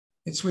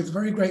It's with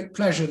very great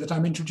pleasure that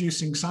I'm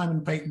introducing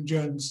Simon Peyton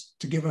Jones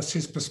to give us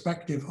his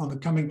perspective on the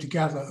coming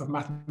together of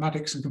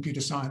mathematics and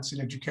computer science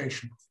in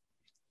education.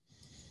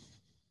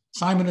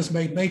 Simon has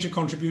made major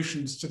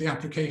contributions to the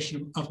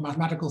application of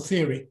mathematical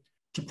theory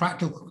to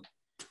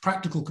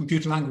practical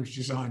computer language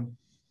design.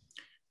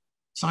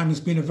 Simon's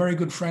been a very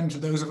good friend to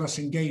those of us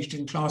engaged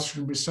in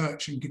classroom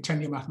research in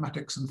tenure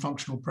mathematics and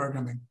functional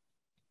programming.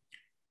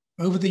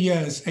 Over the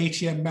years,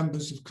 ATM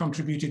members have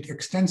contributed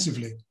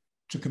extensively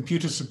to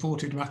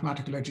computer-supported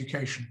mathematical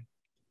education.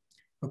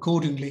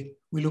 Accordingly,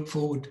 we look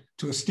forward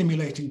to a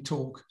stimulating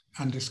talk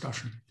and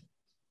discussion.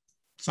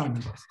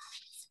 Simon.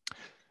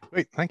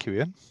 Great, thank you,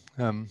 Ian.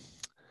 Let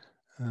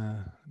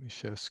me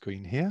share a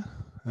screen here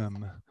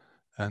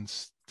and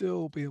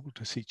still be able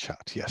to see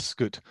chat. Yes,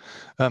 good.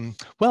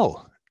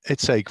 Well,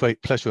 it's a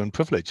great pleasure and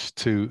privilege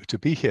to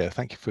be here.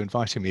 Thank you for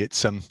inviting me.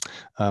 It's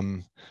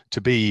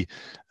to be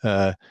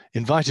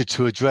invited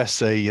to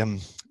address a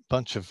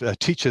bunch of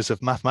teachers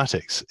of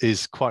mathematics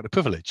is quite a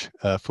privilege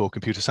for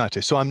computer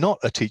scientists. So I'm not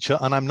a teacher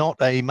and I'm not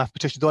a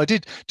mathematician, though I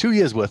did 2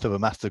 years worth of a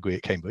maths degree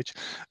at Cambridge.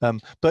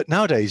 But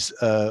nowadays,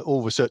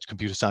 all research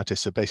computer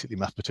scientists are basically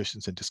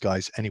mathematicians in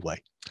disguise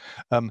anyway.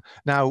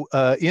 Now,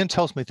 Ian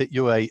tells me that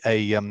you're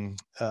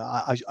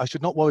I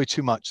should not worry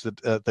too much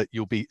that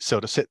you'll be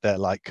sort of sit there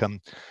like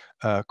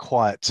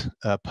quiet,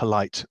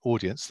 polite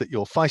audience, that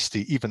you're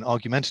feisty, even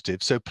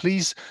argumentative. So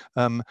please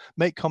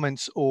make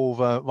comments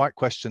or write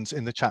questions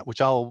in the chat,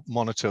 which I'll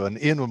monitor, and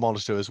Ian will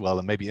monitor as well,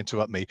 and maybe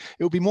interrupt me.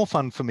 It would be more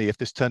fun for me if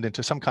this turned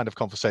into some kind of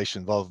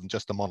conversation rather than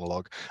just a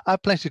monologue. I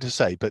have plenty to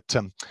say, but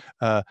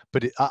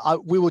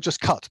we will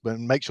just cut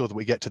and make sure that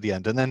we get to the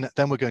end, and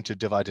then we're going to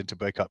divide into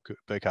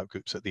breakout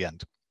groups at the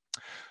end.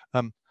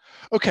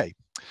 Okay,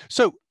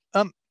 so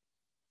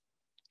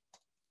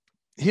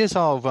here's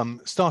our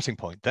starting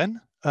point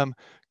then.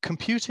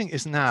 Computing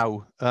is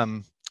now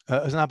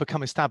has now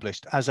become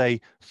established as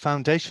a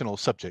foundational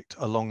subject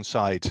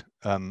alongside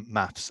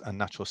maths and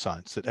natural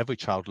science that every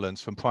child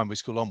learns from primary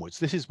school onwards.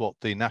 This is what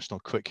the national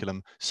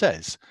curriculum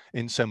says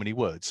in so many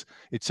words.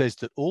 It says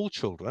that all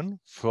children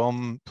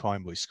from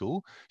primary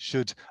school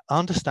should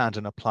understand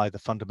and apply the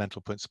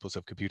fundamental principles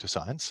of computer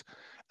science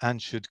and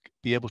should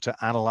be able to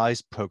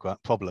analyze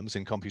problems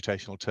in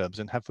computational terms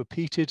and have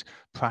repeated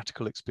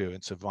practical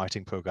experience of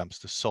writing programs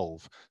to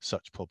solve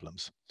such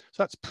problems.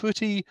 So that's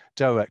pretty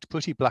direct,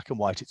 pretty black and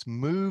white. It's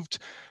moved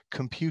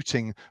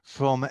computing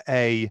from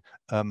a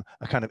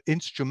kind of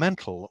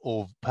instrumental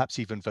or perhaps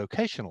even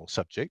vocational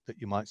subject that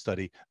you might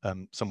study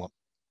somewhat.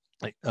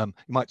 You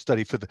might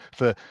study for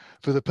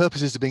the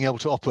purposes of being able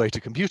to operate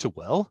a computer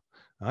well,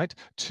 right,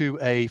 to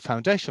a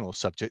foundational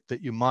subject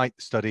that you might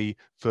study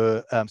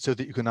for so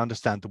that you can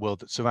understand the world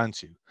that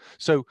surrounds you.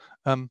 So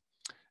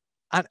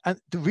and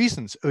the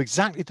reasons are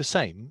exactly the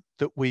same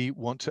that we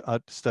want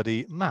to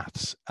study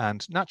maths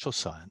and natural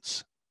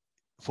science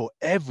for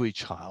every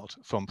child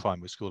from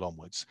primary school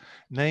onwards,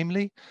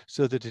 namely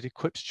so that it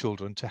equips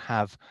children to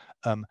have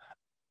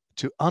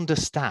to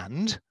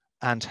understand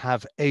and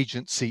have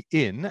agency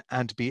in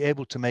and be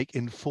able to make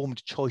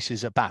informed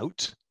choices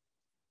about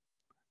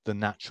the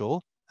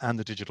natural and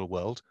the digital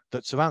world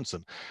that surrounds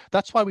them.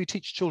 That's why we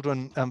teach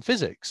children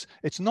physics.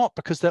 It's not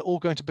because they're all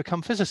going to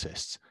become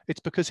physicists.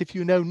 It's because if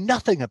you know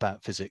nothing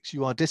about physics,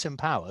 you are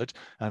disempowered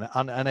and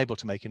unable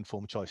to make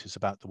informed choices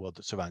about the world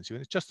that surrounds you.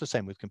 And it's just the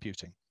same with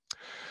computing.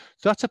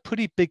 So that's a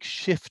pretty big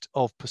shift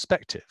of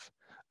perspective.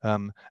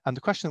 And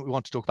the question that we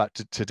want to talk about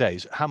today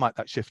is how might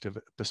that shift of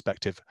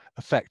perspective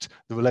affect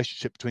the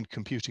relationship between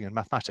computing and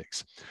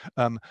mathematics?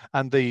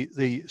 And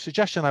the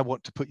suggestion I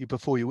want to put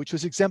before you, which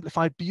was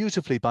exemplified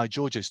beautifully by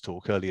George's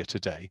talk earlier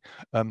today,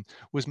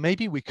 was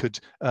maybe we could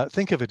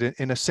think of it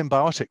in a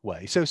symbiotic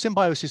way. So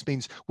symbiosis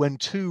means when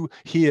two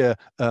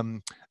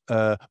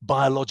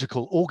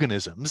biological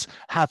organisms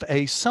have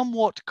a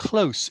somewhat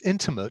close,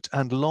 intimate,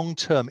 and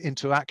long-term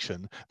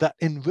interaction that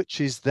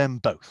enriches them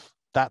both.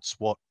 That's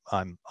what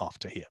I'm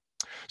after here.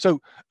 So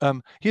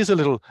here's a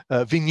little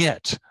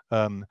vignette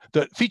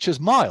that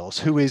features Miles,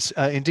 who is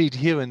indeed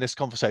here in this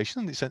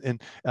conversation, in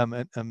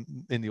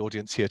the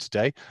audience here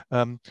today.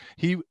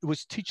 He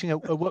was teaching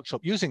a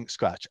workshop using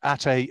Scratch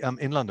at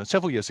in London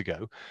several years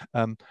ago,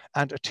 and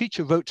a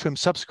teacher wrote to him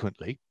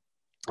subsequently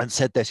and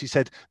said this. He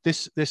said,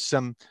 this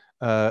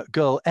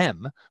girl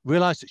M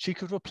realized that she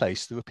could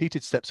replace the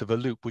repeated steps of a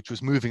loop which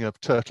was moving a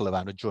turtle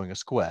around and drawing a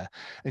square.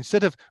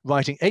 Instead of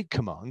writing 8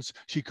 commands,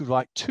 she could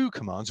write 2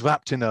 commands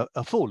wrapped in a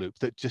for loop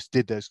that just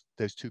did those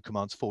 2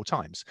 commands 4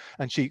 times.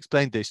 And she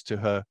explained this to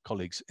her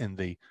colleagues in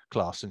the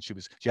class, and she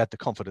had the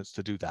confidence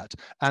to do that.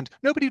 And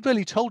nobody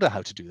really told her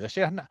how to do this.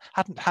 She hadn't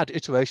had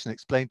iteration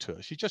explained to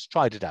her. She just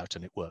tried it out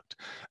and it worked.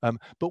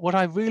 But what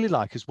I really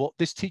like is what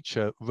this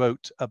teacher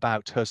wrote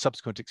about her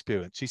subsequent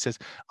experience. She says,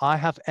 I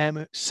have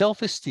M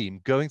self-esteem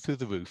going through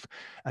the roof,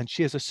 and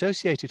she has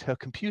associated her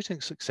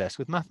computing success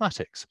with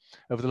mathematics.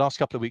 Over the last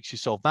couple of weeks, she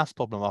solved math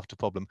problem after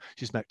problem.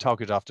 She's met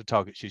target after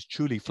target. She's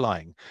truly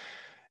flying.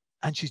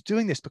 And she's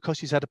doing this because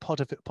she's had a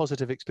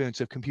positive experience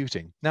of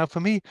computing. Now, for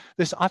me,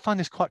 I find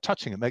this quite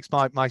touching. It makes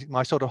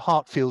my sort of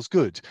heart feels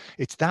good.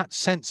 It's that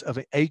sense of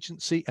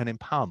agency and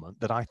empowerment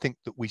that I think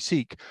that we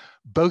seek,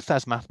 both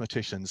as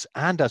mathematicians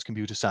and as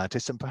computer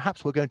scientists, and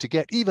perhaps we're going to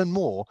get even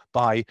more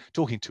by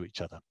talking to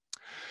each other.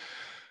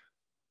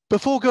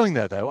 Before going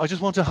there, though, I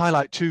just want to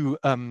highlight two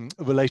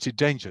related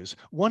dangers.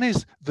 One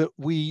is that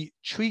we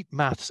treat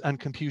maths and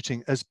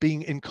computing as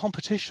being in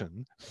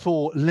competition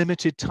for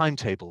limited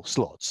timetable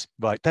slots,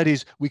 right? That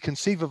is, we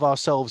conceive of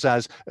ourselves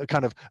as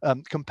kind of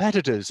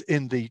competitors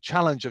in the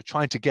challenge of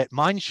trying to get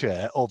mind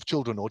share of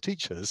children or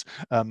teachers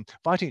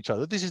fighting each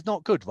other. This is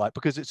not good, right?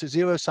 Because it's a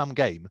zero-sum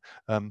game.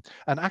 And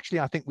actually,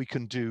 I think we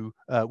can do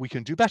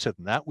better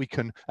than that. We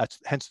can,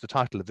 hence the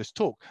title of this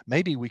talk.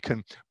 Maybe we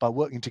can, by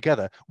working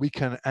together, we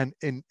can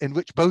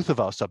enrich both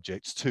of our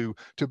subjects to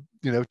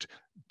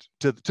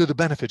the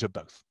benefit of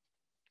both.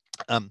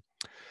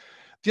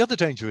 The other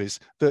danger is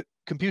that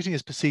computing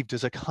is perceived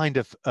as a kind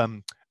of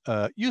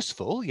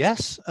useful,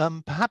 yes,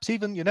 perhaps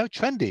even,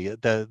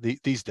 trendy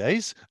these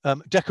days,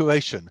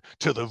 decoration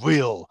to the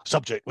real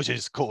subject, which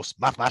is, of course,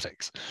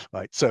 mathematics,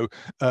 right? So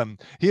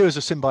here is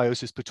a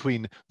symbiosis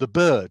between the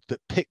bird that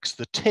picks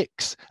the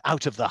ticks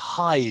out of the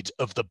hide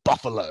of the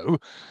buffalo,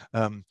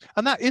 and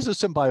that is a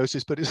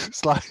symbiosis, but it's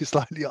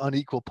slightly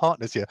unequal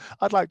partners here.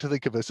 I'd like to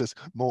think of us as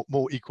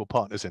more equal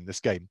partners in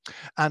this game.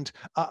 And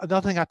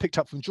another thing I picked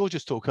up from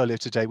George's talk earlier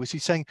today was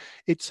he's saying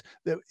it's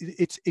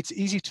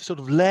easy to sort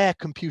of layer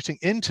computing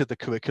into the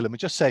curriculum and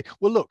just say,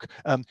 well, look,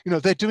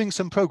 they're doing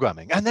some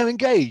programming and they're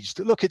engaged.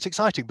 Look, it's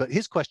exciting. But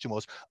his question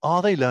was,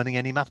 are they learning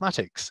any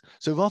mathematics?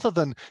 So rather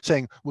than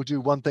saying, we'll do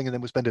one thing and then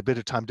we'll spend a bit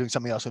of time doing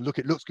something else and look,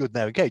 it looks good and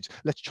they're engaged,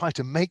 let's try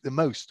to make the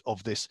most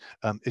of this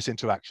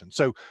interaction.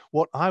 So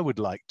what I would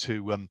like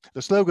to,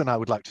 the slogan I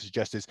would like to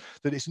suggest is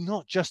that it's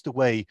not just a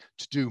way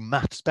to do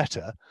maths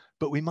better,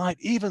 but we might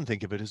even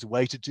think of it as a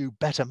way to do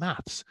better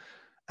maths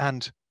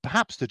and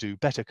perhaps to do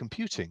better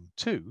computing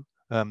too.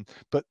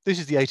 But this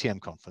is the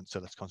ATM conference, so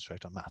let's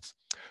concentrate on maths.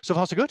 So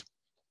far, so good.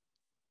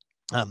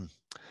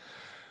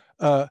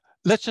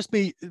 Let's just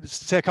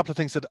say a couple of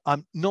things that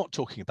I'm not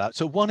talking about.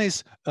 So one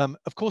is,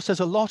 of course, there's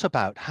a lot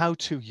about how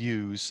to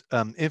use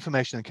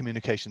information and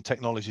communication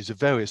technologies of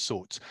various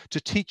sorts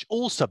to teach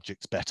all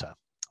subjects better,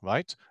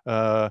 right?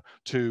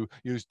 To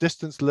use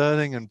distance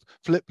learning and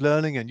flipped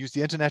learning and use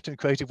the internet in a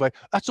creative way.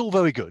 That's all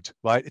very good,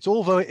 right? It's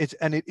all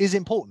and it is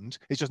important.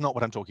 It's just not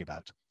what I'm talking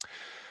about.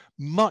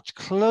 Much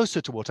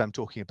closer to what I'm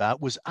talking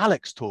about was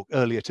Alex's talk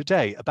earlier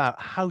today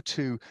about how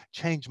to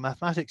change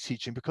mathematics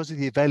teaching because of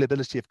the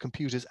availability of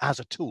computers as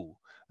a tool.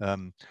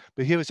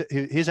 But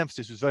his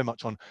emphasis was very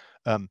much on,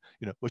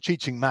 we're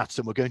teaching maths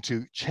and we're going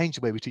to change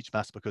the way we teach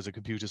maths because of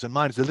computers. And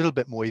mine is a little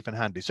bit more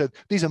even-handed. So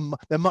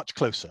they're much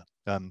closer,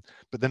 but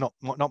they're not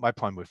my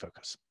primary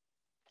focus.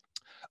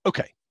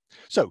 Okay,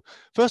 so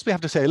first we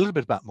have to say a little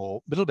bit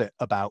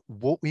about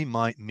what we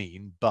might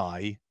mean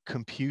by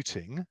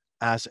computing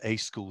as a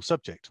school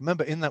subject.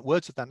 Remember, in that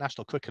words of that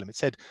national curriculum, it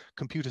said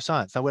computer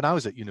science. Now, when I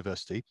was at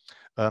university,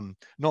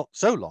 not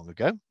so long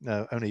ago,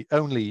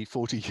 only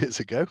 40 years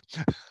ago,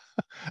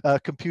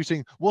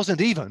 computing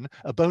wasn't even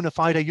a bona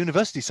fide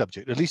university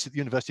subject, at least at the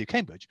University of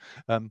Cambridge.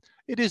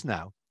 It is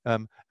now.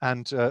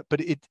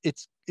 But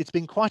it's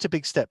been quite a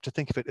big step to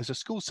think of it as a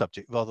school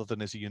subject rather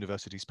than as a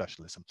university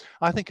specialism.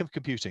 I think of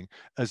computing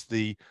as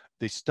the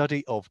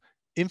study of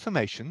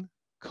information,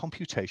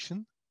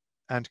 computation,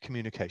 and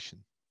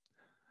communication.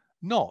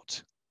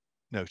 Not,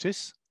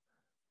 notice,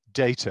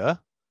 data,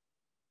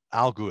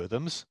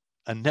 algorithms,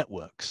 and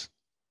networks,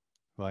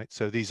 right?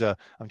 So these are,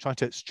 I'm trying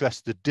to stress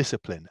the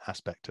discipline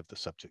aspect of the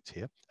subject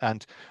here.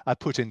 And I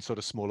put in sort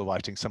of smaller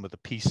writing some of the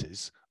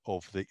pieces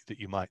of that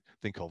you might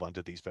think of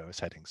under these various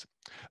headings.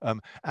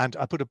 And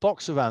I put a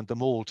box around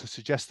them all to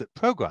suggest that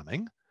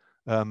programming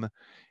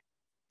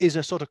is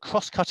a sort of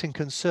cross-cutting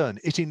concern.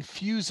 It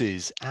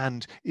infuses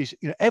and is,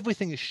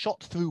 everything is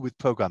shot through with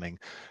programming.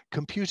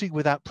 Computing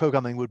without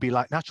programming would be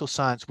like natural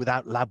science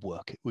without lab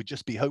work. It would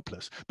just be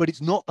hopeless, but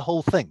it's not the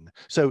whole thing.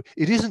 So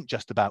it isn't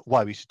just about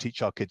why we should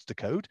teach our kids to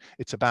code.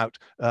 It's about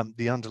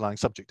the underlying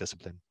subject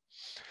discipline.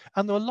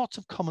 And there are lots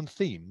of common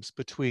themes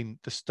between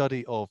the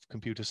study of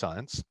computer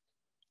science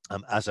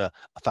as a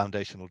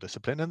foundational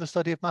discipline and the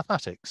study of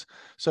mathematics.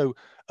 So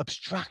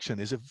abstraction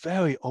is a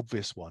very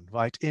obvious one,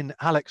 right? In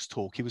Alex's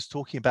talk, he was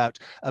talking about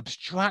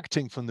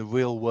abstracting from the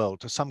real world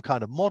to some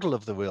kind of model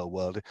of the real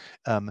world,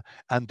 and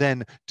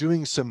then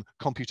doing some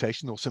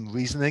computation or some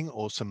reasoning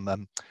or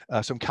some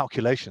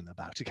calculation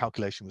about it.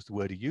 Calculation was the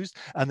word he used.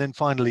 And then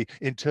finally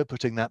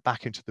interpreting that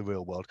back into the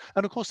real world.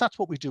 And of course, that's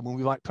what we do when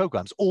we write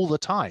programs all the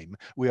time.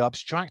 We are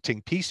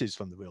abstracting pieces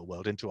from the real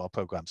world into our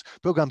programs.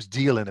 Programs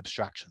deal in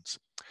abstractions.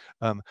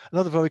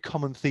 Another very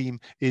common theme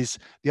is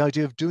the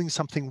idea of doing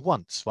something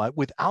once, right?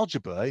 With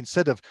algebra,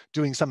 instead of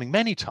doing something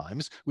many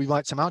times, we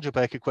write some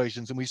algebraic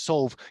equations and we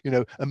solve,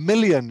 a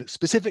million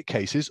specific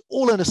cases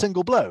all in a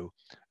single blow.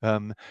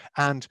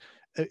 And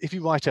if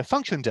you write a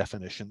function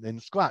definition in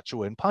Scratch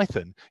or in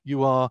Python,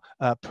 you are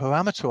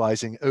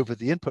parameterizing over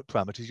the input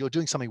parameters. You're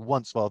doing something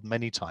once rather than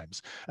many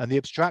times. And the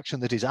abstraction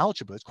that is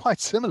algebra is quite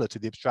similar to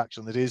the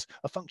abstraction that is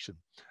a function.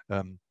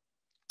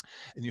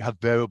 And you have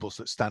variables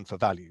that stand for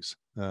values.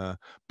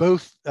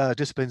 Both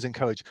disciplines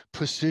encourage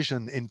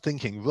precision in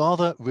thinking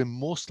rather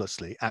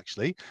remorselessly,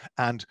 actually,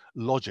 and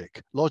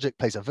logic. Logic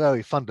plays a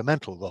very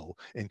fundamental role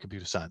in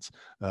computer science,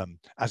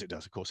 as it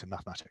does, of course, in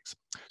mathematics.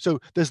 So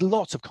there's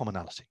lots of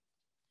commonality.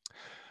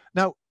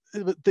 Now,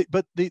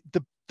 but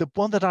the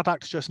one that I'd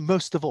like to stress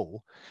most of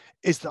all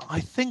is that I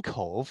think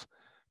of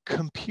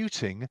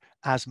computing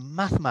as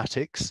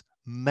mathematics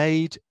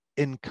made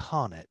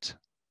incarnate.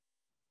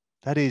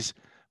 That is,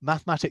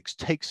 mathematics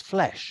takes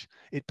flesh,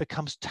 it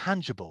becomes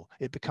tangible,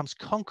 it becomes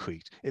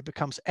concrete, it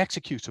becomes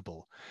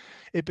executable,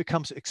 it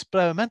becomes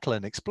experimental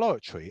and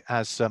exploratory,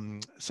 as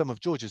some of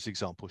George's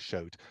examples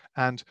showed,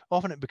 and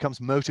often it becomes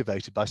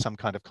motivated by some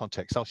kind of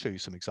context. I'll show you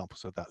some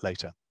examples of that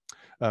later.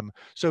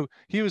 So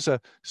here is a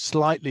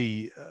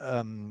slightly,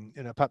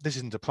 perhaps this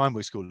isn't a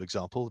primary school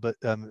example, but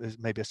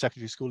maybe a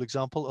secondary school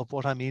example of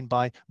what I mean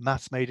by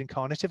maths made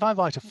incarnate. If I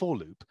write a for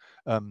loop,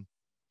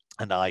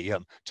 and I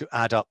to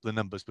add up the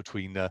numbers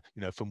between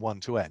from 1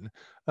 to n,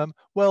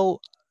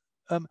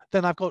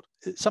 then I've got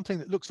something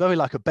that looks very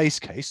like a base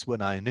case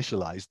when I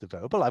initialize the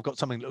variable. I've got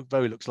something that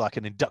looks like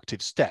an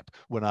inductive step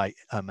when I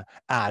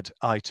add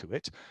I to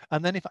it.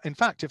 And then in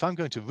fact, if I'm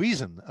going to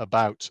reason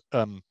about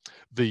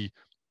the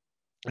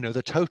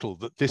total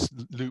that this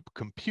loop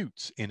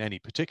computes in any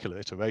particular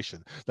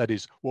iteration, that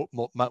is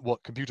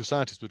what computer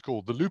scientists would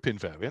call the loop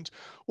invariant,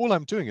 all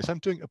I'm doing is I'm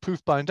doing a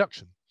proof by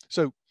induction.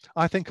 So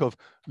I think of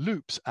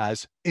loops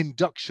as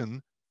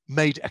induction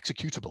made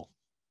executable,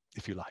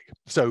 if you like.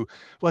 So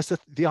whereas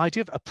the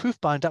idea of a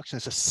proof by induction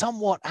is a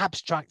somewhat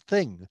abstract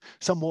thing,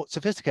 somewhat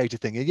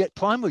sophisticated thing, and yet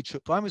primary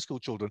school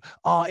children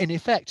are in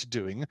effect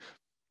doing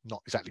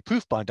not exactly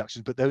proof by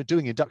induction, but they're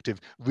doing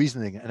inductive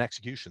reasoning and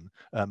execution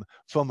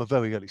from a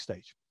very early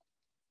stage.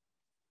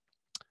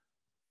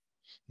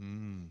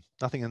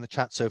 Nothing in the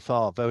chat so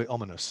far, very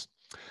ominous.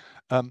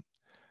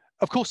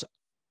 Of course,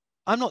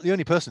 I'm not the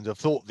only person to have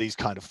thought these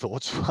kind of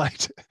thoughts,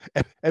 right?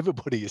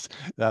 Everybody is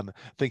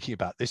thinking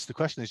about this. The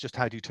question is just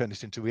how do you turn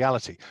it into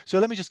reality? So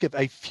let me just give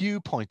a few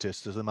pointers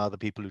to some other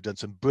people who've done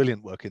some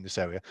brilliant work in this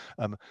area.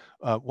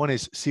 One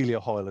is Celia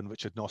Hoyle and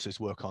Richard Noss's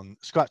work on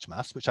Scratch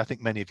Maths, which I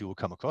think many of you will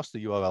come across.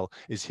 The URL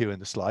is here in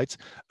the slides.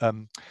 I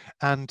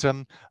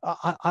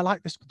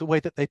like the way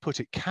that they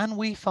put it. Can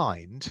we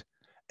find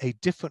a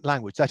different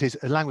language, that is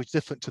a language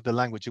different to the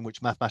language in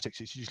which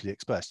mathematics is usually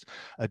expressed,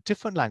 a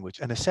different language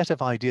and a set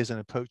of ideas and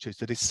approaches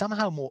that is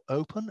somehow more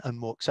open and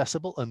more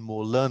accessible and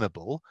more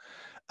learnable,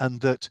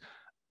 and that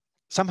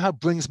somehow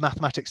brings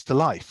mathematics to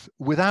life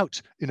without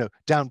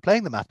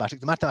downplaying the mathematics.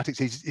 The mathematics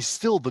is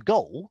still the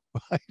goal,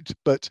 right?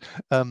 But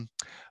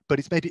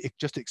it's maybe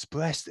just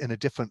expressed in a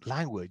different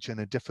language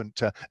and a different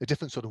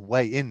sort of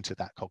way into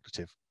that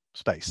cognitive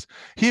space.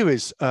 Here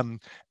is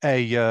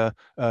they have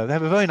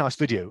a very nice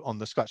video on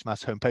the Scratch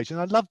Maths homepage,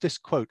 and I love this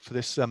quote for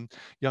this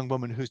young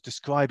woman who's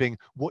describing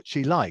what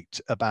she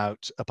liked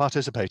about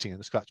participating in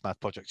the Scratch Math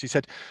project. She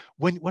said,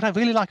 what I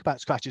really like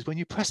about Scratch is when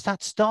you press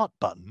that start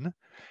button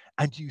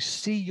and you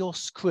see your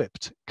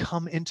script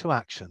come into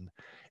action,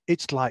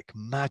 it's like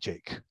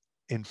magic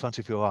in front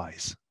of your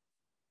eyes.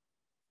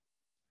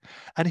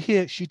 And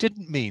here she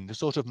didn't mean the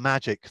sort of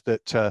magic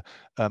that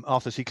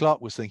Arthur C. Clarke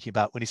was thinking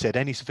about when he said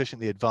any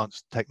sufficiently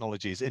advanced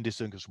technology is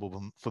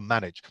indistinguishable from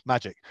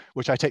magic,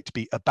 which I take to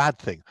be a bad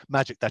thing,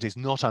 magic that is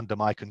not under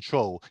my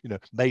control,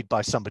 made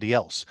by somebody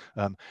else.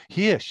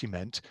 Here she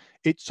meant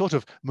it's sort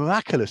of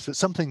miraculous that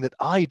something that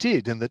I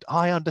did and that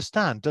I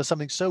understand does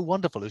something so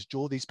wonderful as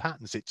draw these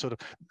patterns. It's sort of,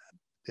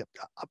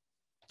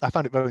 I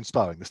found it very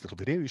inspiring, this little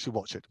video. You should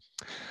watch it.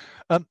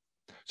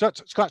 So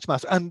that's Scratch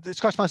Maths, and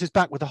Scratch Maths is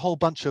back with a whole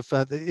bunch of,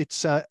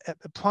 it's a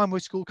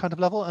primary school kind of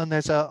level, and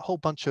there's a whole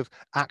bunch of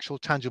actual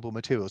tangible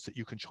materials that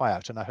you can try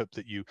out, and I hope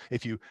that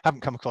if you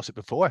haven't come across it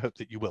before, I hope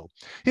that you will.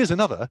 Here's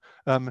another,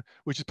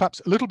 which is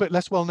perhaps a little bit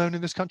less well known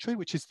in this country,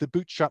 which is the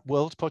Bootstrap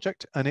World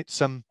project, and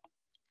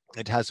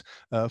it has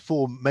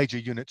 4 major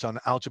units on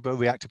algebra,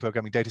 reactive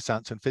programming, data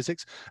science, and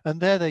physics. And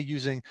there they're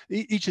using,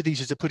 each of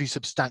these is a pretty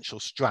substantial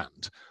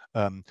strand.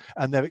 And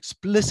they're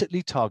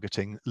explicitly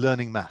targeting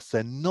learning maths.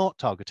 They're not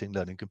targeting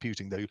learning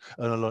computing. They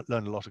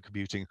learn a lot of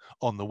computing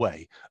on the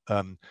way.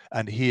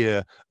 And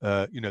here,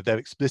 they're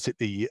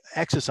explicitly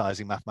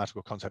exercising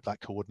mathematical concepts like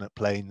coordinate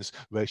planes,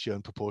 ratio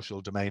and proportional,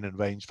 domain and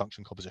range,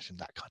 function composition,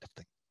 that kind of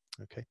thing.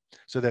 Okay,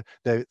 so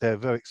they're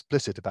very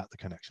explicit about the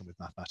connection with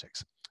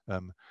mathematics.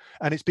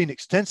 And it's been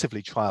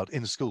extensively trialed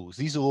in schools.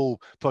 These are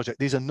all projects.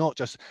 These are not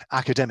just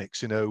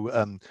academics,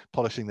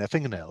 polishing their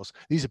fingernails.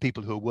 These are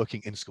people who are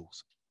working in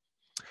schools.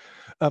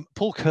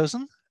 Paul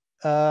Curzon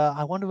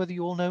I wonder whether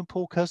you all know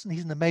Paul Curzon.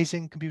 He's an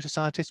amazing computer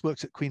scientist,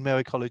 works at Queen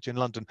Mary College in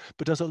London,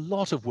 but does a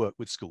lot of work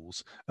with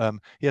schools.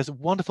 He has a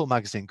wonderful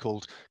magazine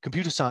called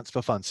Computer Science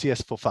for Fun,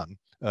 CS for Fun.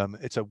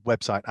 It's a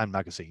website and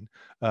magazine.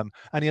 And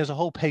he has a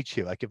whole page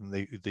here. I give him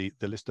the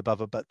list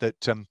above, but that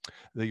the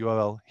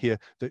URL here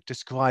that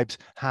describes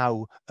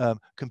how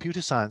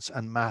computer science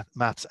and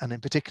maths, and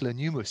in particular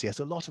numeracy, has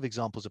a lot of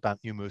examples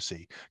about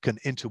numeracy, can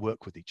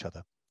interwork with each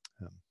other.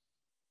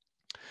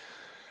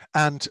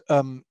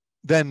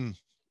 Then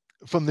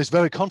from this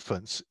very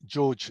conference,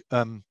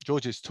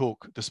 George's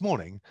talk this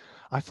morning,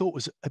 I thought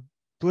was a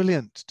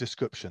brilliant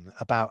description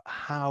about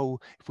how,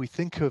 if we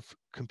think of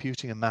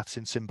computing and maths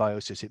in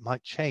symbiosis, it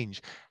might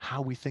change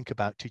how we think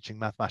about teaching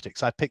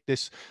mathematics. I picked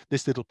this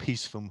little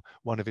piece from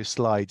one of his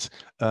slides,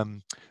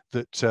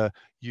 that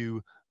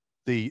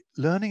the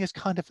learning is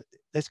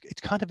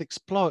it's kind of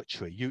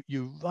exploratory.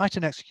 You write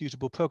an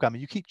executable program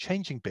and you keep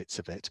changing bits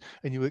of it,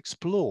 and you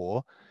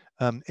explore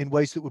in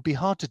ways that would be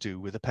hard to do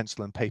with a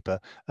pencil and paper.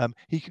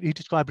 He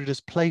described it as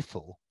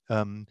playful,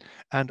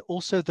 and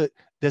also that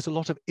there's a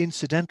lot of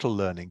incidental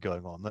learning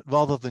going on, that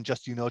rather than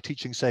just,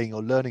 teaching saying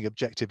your learning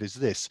objective is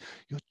this,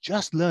 you're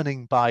just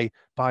learning by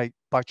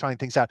trying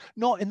things out,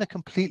 not in the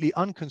completely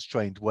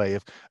unconstrained way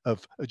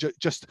of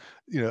just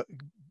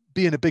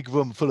be in a big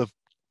room full of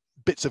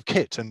bits of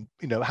kit and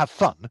have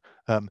fun.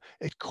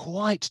 It's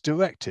quite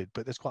directed,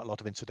 but there's quite a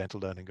lot of incidental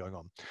learning going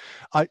on.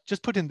 I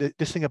just put in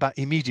this thing about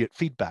immediate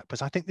feedback,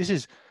 because I think this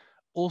is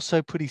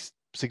also pretty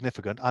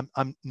significant.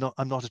 I'm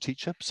not a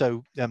teacher,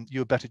 so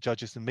you're better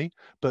judges than me,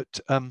 but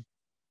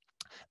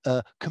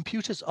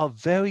computers are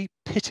very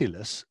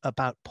pitiless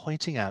about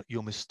pointing out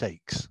your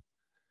mistakes.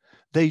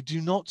 They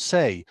do not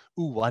say,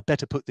 "Ooh, I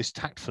better put this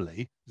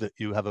tactfully," that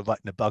you have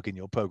written a bug in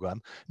your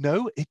program.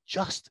 No, it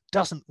just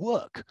doesn't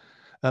work.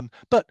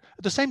 But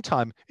at the same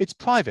time, it's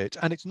private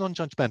and it's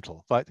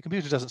non-judgmental, right? The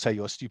computer doesn't say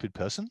you're a stupid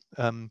person,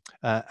 and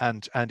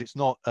it's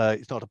not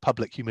a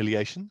public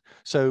humiliation.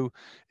 So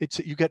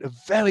you get a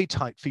very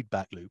tight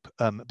feedback loop,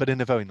 but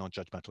in a very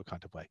non-judgmental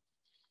kind of way.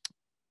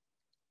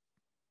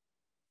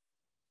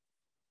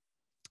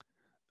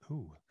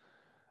 Ooh.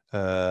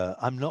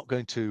 I'm not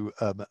going to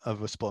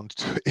respond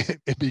to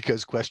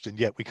Emiko's question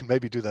yet. We can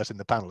maybe do that in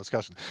the panel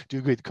discussion. Do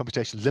you agree that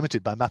computation is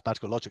limited by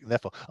mathematical logic and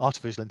therefore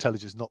artificial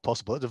intelligence is not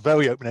possible? It's a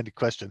very open-ended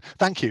question.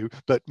 Thank you,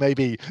 but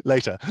maybe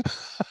later.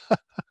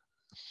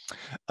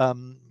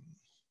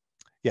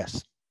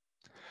 Yes.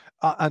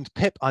 And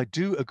Pip, I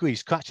do agree,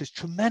 Scratch is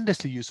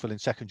tremendously useful in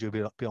secondary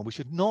beyond. We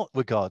should not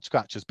regard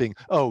Scratch as being,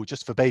 oh,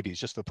 just for babies,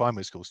 just for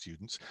primary school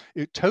students.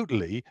 It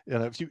totally,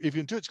 if you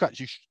can do it in Scratch,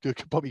 you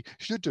probably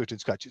should do it in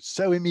Scratch. It's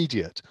so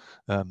immediate.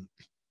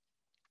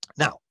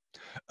 Now,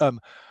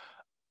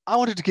 I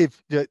wanted to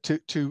give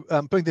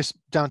bring this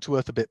down to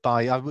earth a bit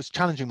by, I was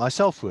challenging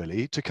myself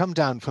really to come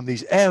down from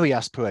these airy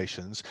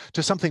aspirations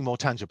to something more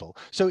tangible.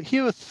 So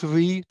here are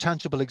 3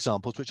 tangible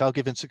examples, which I'll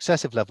give in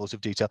successive levels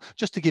of detail,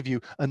 just to give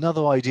you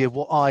another idea of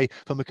what I,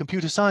 from a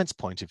computer science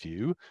point of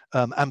view,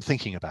 am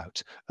thinking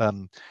about.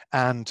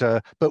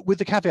 But with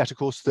the caveat, of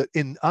course, that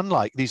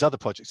unlike these other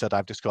projects that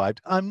I've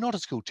described, I'm not a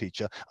school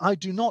teacher. I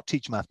do not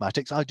teach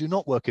mathematics. I do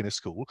not work in a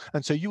school.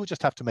 And so you will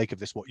just have to make of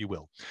this what you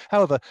will.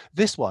 However,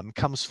 this one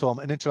comes from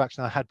an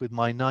interaction I had with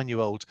my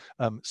 9-year-old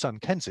son,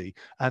 Kenzie,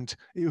 and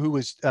who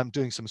was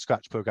doing some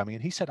Scratch programming.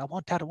 And he said,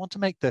 Dad, I want to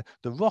make the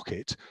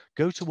rocket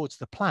go towards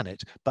the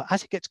planet, but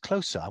as it gets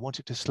closer, I want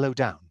it to slow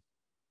down.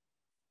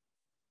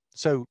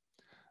 So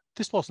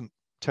this wasn't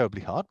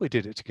terribly hard. We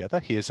did it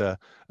together. Here's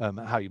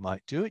how you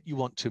might do it. You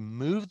want to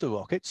move the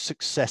rocket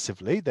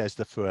successively. There's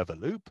the forever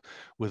loop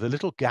with a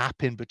little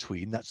gap in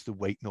between. That's the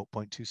wait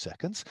 0.2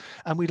 seconds.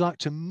 And we'd like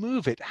to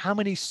move it. How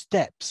many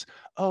steps?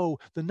 Oh,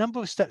 the number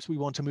of steps we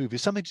want to move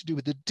is something to do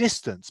with the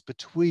distance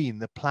between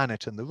the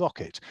planet and the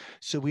rocket.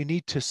 So we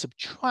need to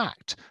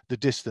subtract the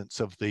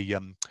distance of the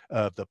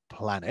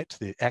planet,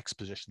 the x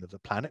position of the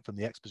planet from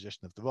the x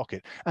position of the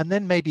rocket. And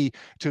then maybe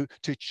to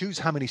choose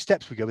how many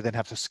steps we go, we then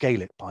have to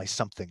scale it by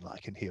something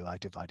like, and here I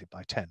divided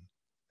by 10.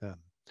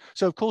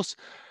 So of course,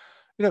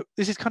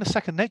 this is kind of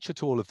second nature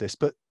to all of this,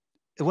 but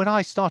when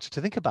I started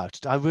to think about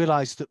it, I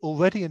realized that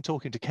already in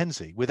talking to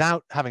Kenzie,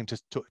 without having to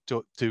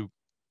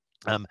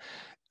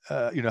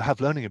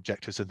have learning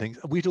objectives and things,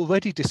 we'd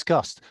already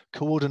discussed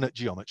coordinate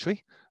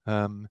geometry.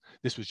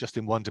 This was just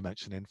in one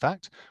dimension, in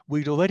fact.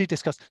 We'd already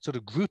discussed sort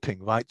of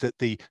grouping, right, that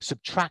the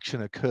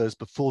subtraction occurs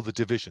before the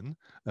division,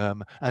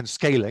 and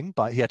scaling,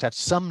 but he had to have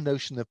some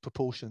notion of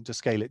proportion to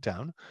scale it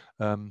down.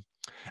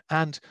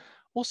 And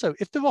also,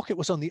 if the rocket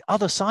was on the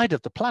other side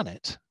of the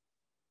planet,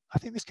 I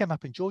think this came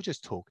up in George's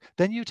talk,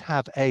 then you'd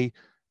have a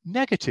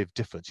negative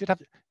difference. You'd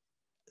have,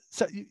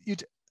 so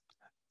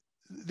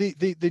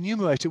the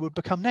numerator would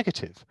become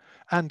negative,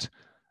 and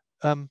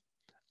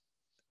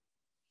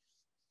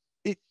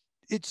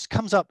it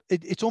comes up.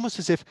 It's almost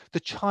as if the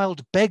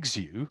child begs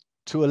you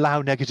to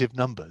allow negative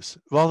numbers,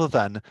 rather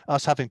than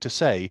us having to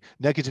say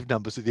negative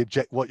numbers are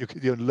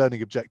your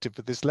learning objective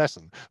for this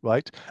lesson,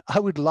 right?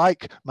 I would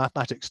like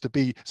mathematics to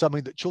be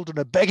something that children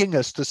are begging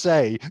us to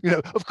say,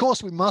 of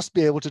course we must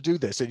be able to do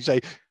this. And you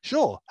say,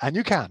 sure, and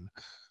you can.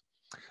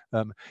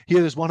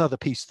 Here is one other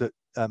piece that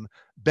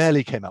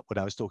barely came up when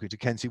I was talking to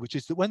Kenzie, which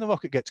is that when the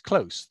rocket gets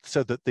close,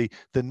 so that the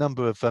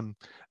number of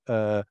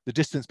the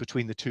distance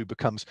between the two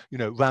becomes,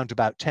 round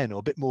about 10 or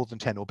a bit more than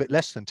 10 or a bit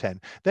less than 10,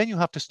 then you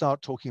have to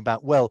start talking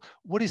about, well,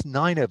 what is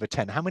 9 over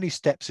 10? How many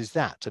steps is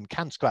that? And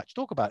can Scratch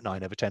talk about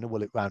 9 over 10, or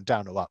will it round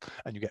down or up?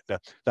 And you get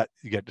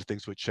the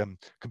things which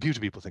computer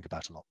people think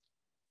about a lot.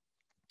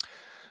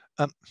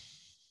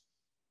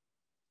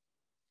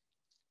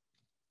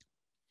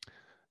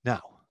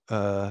 Now,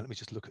 let me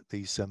just look at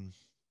these.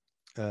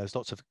 There's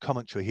lots of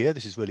commentary here.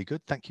 This is really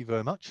good. Thank you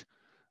very much.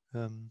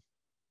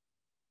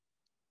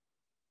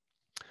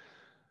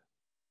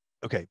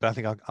 Okay, but I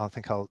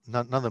think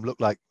none of them look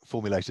like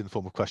formulated in the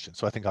form of questions,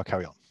 so I think I'll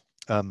carry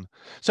on.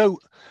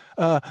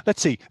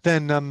 Let's see.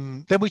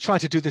 Then we try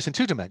to do this in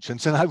 2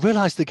 dimensions, and I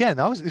realized again,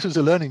 this was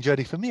a learning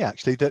journey for me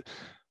actually, that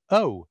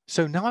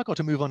so now I've got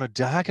to move on a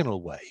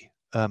diagonal way.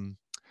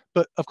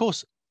 But of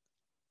course,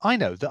 I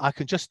know that I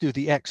can just do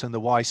the X and the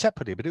Y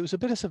separately, but it was a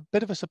bit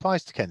of a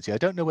surprise to Kenzie. I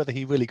don't know whether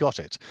he really got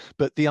it,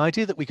 but the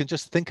idea that we can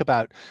just think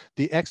about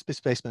the X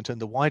displacement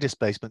and the Y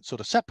displacement sort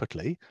of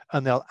separately,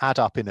 and they'll add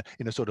up in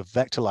a sort of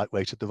vector-like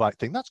way to the right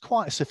thing, that's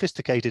quite a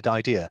sophisticated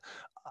idea.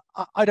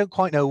 I don't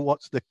quite know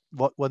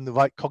when the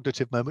right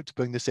cognitive moment to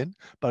bring this in,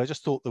 but I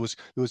just thought there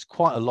was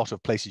quite a lot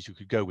of places you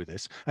could go with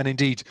this. And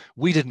indeed,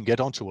 we didn't get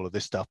onto all of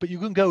this stuff, but you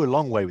can go a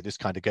long way with this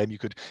kind of game. You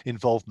could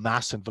involve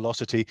mass and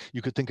velocity.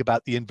 You could think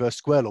about the inverse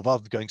square law.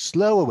 Rather than going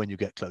slower when you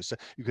get closer,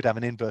 you could have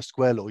an inverse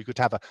square law. You could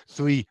have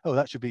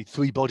that should be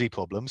 3 body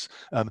problems,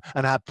 and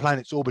have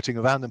planets orbiting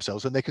around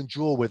themselves, and they can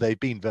draw where they've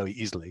been very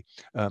easily.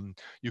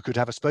 You could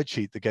have a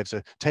spreadsheet that gives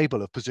a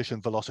table of position,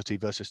 velocity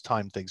versus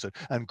time things,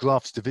 and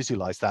graphs to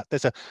visualize that.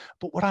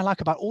 But what I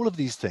like about all of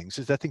these things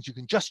is they're things you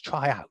can just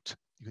try out.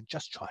 You can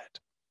just try it.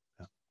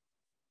 Yeah.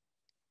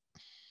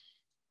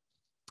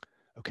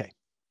 Okay.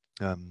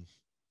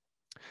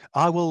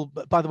 I will,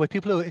 by the way,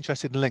 people who are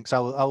interested in links, I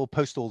will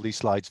post all these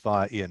slides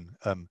via Ian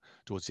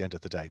towards the end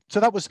of the day. So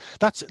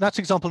that's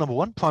example number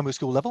 1, primary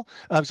school level.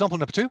 Example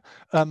number 2,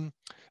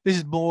 this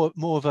is more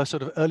of a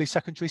sort of early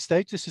secondary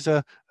stage. This is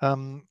a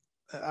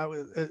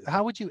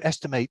how would you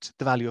estimate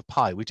the value of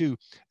pi? We do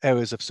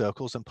areas of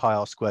circles and pi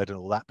r squared and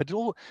all that, but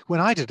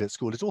when I did it at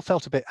school, it all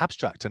felt a bit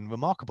abstract and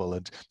remarkable.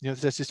 And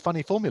there's this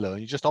funny formula,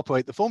 and you just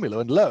operate the formula,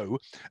 and lo,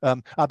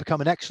 I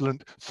become an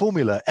excellent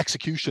formula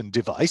execution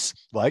device,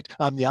 right?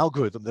 I'm the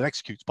algorithm that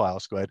executes pi r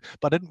squared,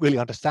 but I didn't really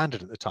understand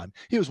it at the time.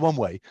 Here's one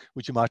way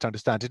which you might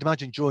understand it.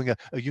 Imagine drawing a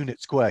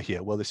unit square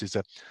here. Well, this is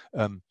a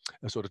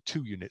sort of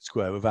 2-unit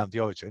square around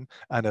the origin,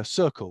 and a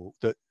circle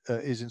that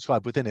is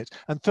inscribed within it,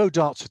 and throw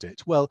darts at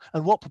it. Well,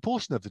 and what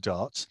proportion of the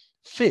darts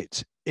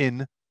fit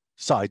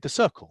inside the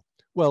circle?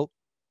 Well,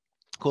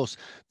 of course,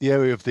 the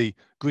area of the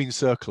green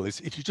circle is,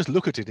 if you just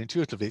look at it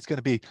intuitively, it's going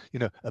to be,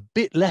 a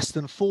bit less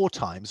than 4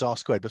 times r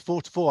squared, but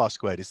 4 r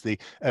squared is the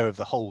area of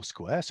the whole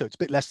square, so it's a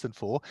bit less than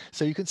 4.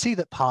 So you can see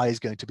that pi is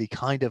going to be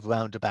kind of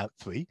round about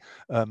 3.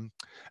 And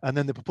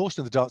then the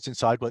proportion of the darts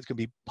inside, well, it's going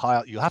to be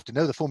pi. You have to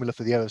know the formula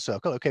for the area of the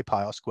circle. Okay,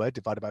 pi r squared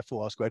divided by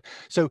 4 r squared.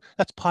 So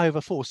that's pi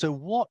over 4.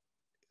 So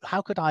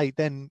how could I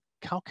then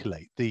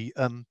calculate the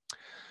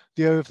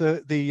area of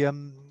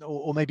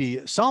or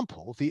maybe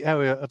sample the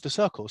area of the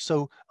circle?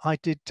 So I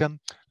did,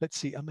 let's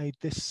see, I made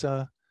this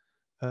little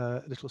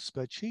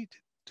spreadsheet. It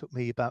took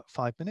me about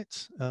 5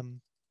 minutes.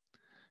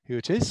 Here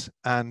it is.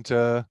 And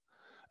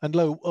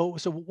lo,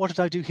 so what did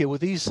I do here? Well,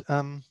 these,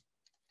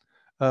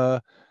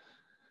 the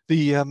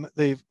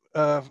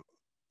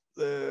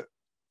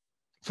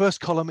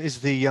first column is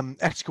the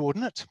x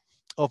coordinate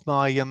of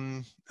my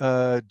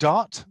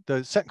dart.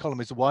 The second column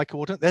is the y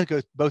coordinate.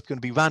 They're both going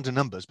to be random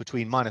numbers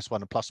between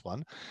 -1 and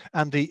 +1.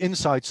 And the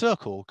inside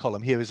circle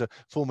column here is a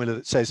formula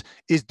that says,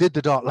 did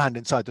the dart land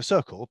inside the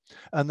circle?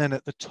 And then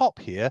at the top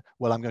here,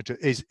 well, I'm going to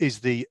is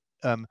the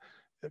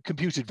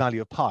computed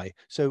value of pi.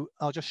 So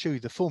I'll just show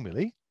you the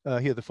formulae.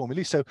 Here are the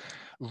formulae. So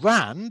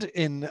rand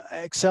in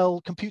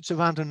Excel computes a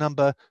random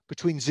number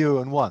between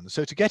 0 and 1.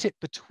 So to get it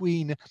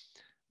between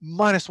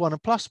 -1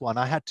 and +1,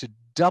 I had to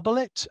double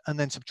it and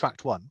then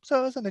subtract 1.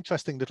 So there's an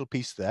interesting little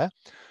piece there.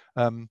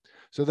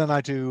 So then I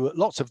do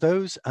lots of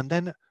those, and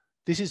then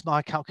this is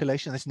my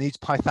calculation. This needs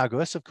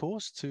Pythagoras, of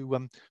course,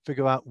 to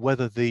figure out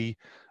whether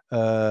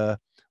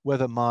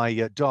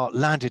my dart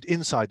landed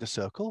inside the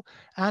circle.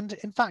 And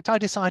in fact, I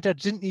decided I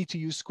didn't need to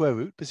use square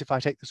root, because if I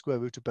take the square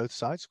root of both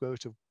sides, square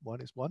root of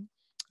 1 is 1.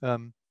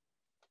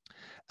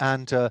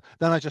 And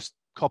then I just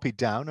copied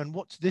down. And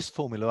what's this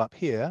formula up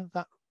here?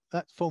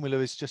 That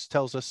formula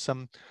tells us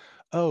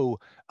oh,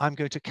 I'm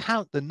going to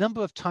count the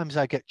number of times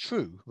I get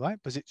true, right?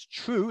 Because it's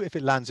true if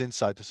it lands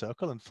inside the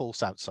circle and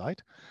false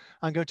outside.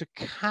 I'm going to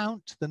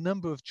count the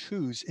number of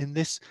trues in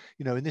this,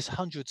 in this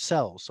 100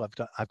 cells. So I've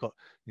got,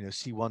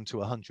 C1 to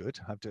 100.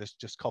 I've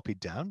just copied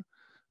down,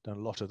 done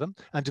a lot of them,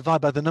 and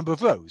divide by the number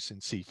of rows in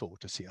C4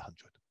 to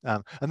C100.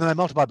 And then I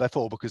multiply by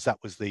 4 because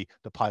that was the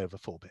pi over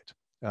 4 bit.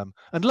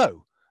 And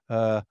lo,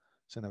 so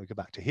now we go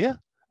back to here.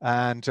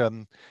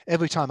 And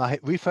every time I hit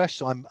refresh,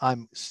 so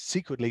I'm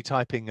secretly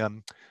typing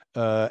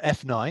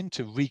F9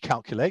 to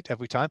recalculate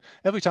every time.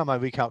 Every time I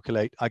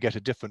recalculate, I get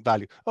a different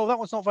value. Oh, that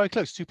one's not very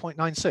close,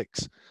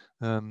 2.96,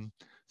 3.17,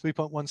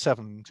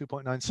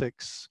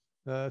 2.96,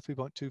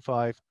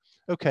 3.25.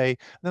 Okay, and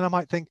then I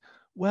might think,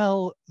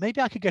 well, maybe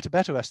I could get a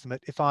better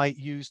estimate if I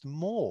used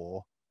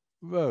more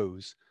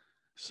rows.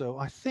 So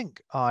I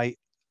think I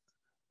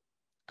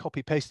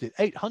copy pasted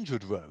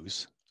 800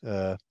 rows.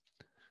 I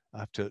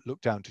have to look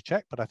down to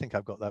check, but I think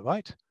I've got that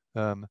right.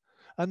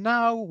 And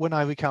now when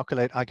I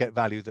recalculate, I get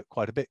value that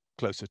quite a bit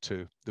closer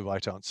to the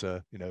right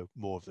answer,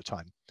 more of the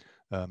time.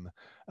 And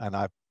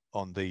I've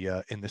on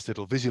the in this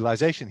little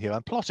visualization here,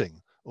 I'm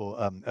plotting,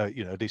 or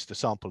at least a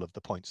sample of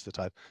the points that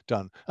I've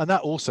done. And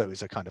that also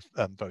is a kind of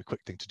very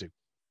quick thing to do.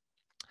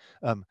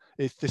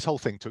 This whole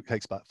thing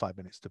takes about 5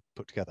 minutes to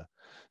put together.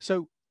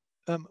 So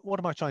what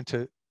am I trying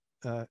to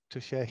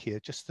share here?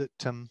 Just that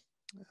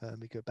let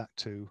me go back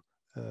to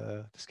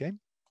this game.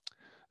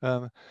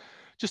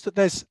 Just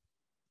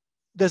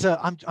that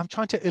I'm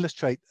trying to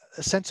illustrate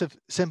a sense of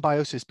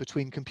symbiosis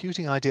between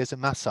computing ideas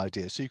and maths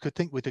ideas. So you could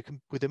think with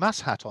the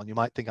maths hat on, you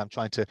might think I'm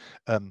trying to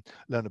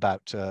learn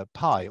about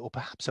pi, or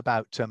perhaps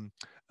about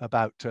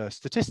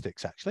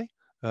statistics actually,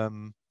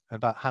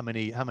 about how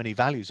many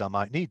values I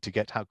might need to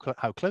get how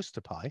close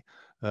to pi.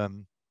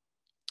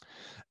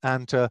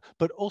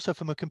 But also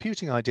from a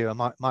computing idea, I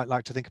might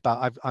like to think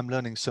about, I'm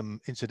learning some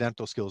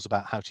incidental skills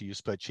about how to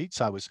use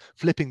spreadsheets. I was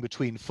flipping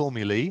between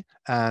formulae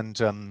and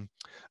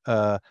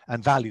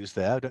values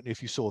there. I don't know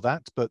if you saw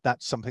that, but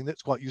that's something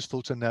that's quite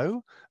useful to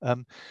know.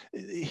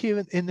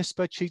 Here in this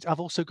spreadsheet, I've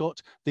also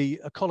got the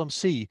column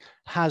C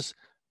has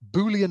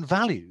Boolean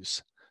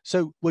values.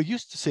 So we're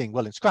used to seeing,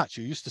 well, in Scratch,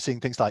 you're used to seeing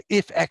things like,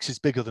 if X is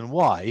bigger than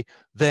Y,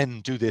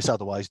 then do this,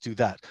 otherwise do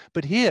that.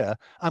 But here,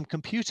 I'm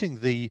computing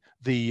the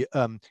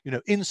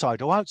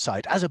inside or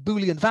outside as a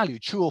Boolean value,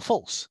 true or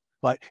false,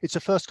 right? It's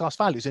a first-class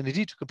values. And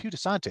indeed, to computer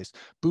scientists,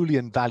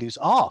 Boolean values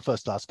are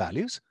first-class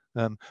values.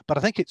 But I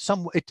think it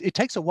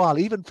takes a while,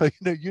 even for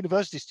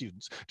university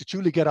students, to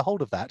truly get a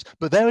hold of that.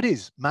 But there it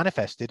is,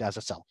 manifested as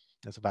a cell,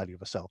 as a value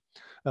of a cell.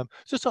 So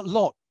there's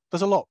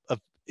a lot of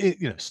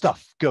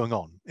stuff going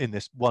on in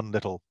this one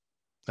little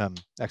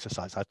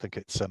exercise. I think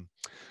it's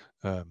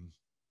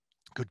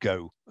could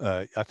go.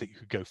 I think you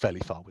could go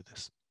fairly far with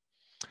this.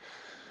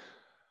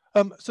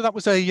 So that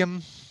was a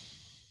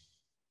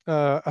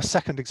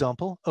second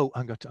example. Oh,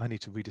 I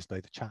need to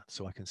redisplay the chat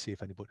so I can see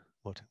if anybody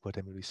what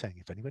anybody's saying.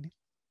 If anybody,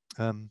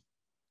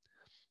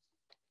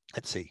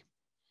 let's see.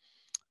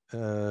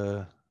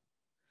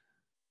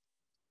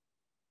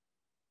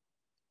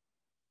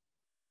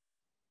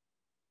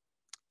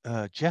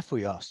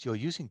 Jeffrey asked, you're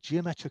using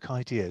geometric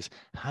ideas.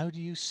 How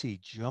do you see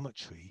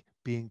geometry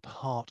being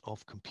part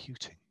of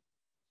computing?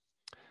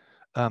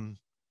 I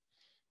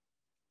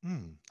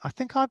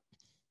think I'm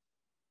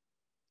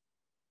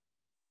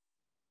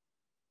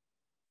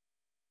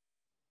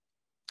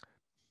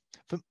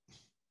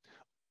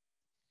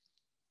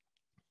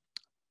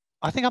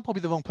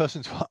probably the wrong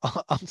person to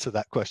answer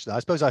that question. I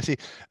suppose I see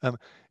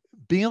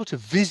being able to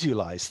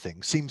visualize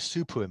things seems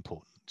super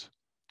important.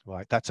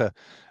 Right, that's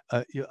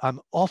I'm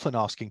often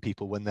asking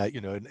people when they're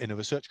in a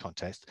research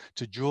context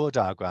to draw a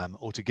diagram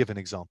or to give an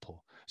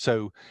example.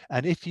 So,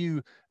 and if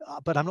you,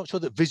 but I'm not sure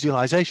that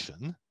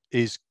visualization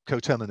is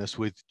coterminous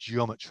with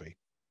geometry.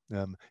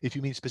 If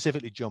you mean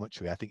specifically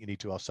geometry, I think you need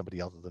to ask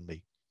somebody other than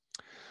me.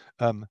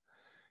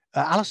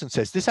 Alison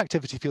says, this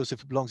activity feels as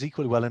if it belongs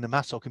equally well in a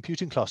maths or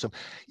computing classroom.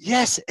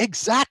 Yes,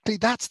 exactly.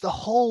 That's the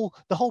whole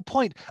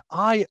point.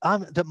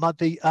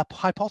 The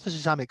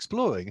hypothesis I'm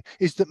exploring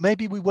is that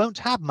maybe we won't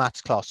have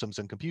maths classrooms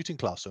and computing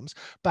classrooms.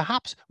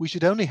 Perhaps we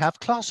should only have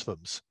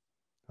classrooms.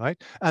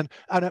 Right, and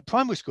at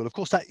primary school, of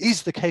course, that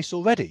is the case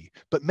already.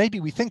 But maybe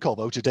we think of,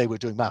 oh, today we're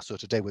doing maths or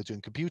today we're doing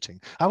computing.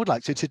 I would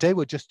like to say today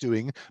we're just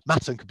doing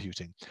maths and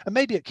computing. And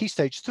maybe at key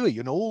stage 3,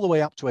 all the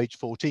way up to age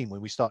 14, when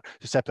we start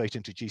to separate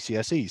into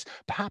GCSEs,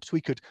 perhaps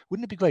we could.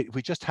 Wouldn't it be great if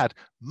we just had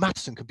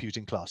maths and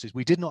computing classes?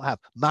 We did not have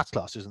maths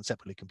classes and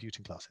separately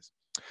computing classes.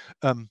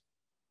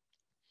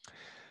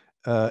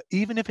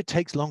 Even if it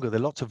takes longer, there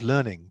are lots of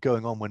learning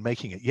going on when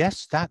making it.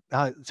 Yes, that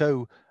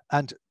so.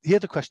 And here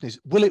the question is,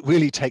 will it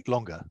really take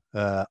longer?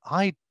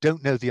 I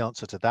don't know the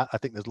answer to that. I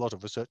think there's a lot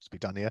of research to be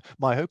done here.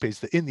 My hope is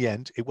that in the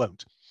end, it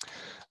won't.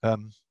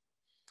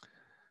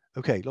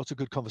 Okay, lots of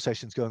good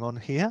conversations going on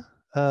here.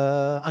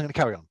 I'm going to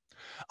carry on.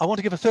 I want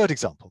to give a third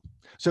example.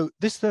 So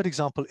this third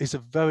example is a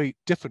very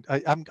different,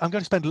 I'm going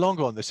to spend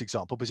longer on this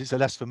example because it's a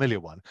less familiar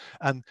one.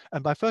 And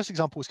my first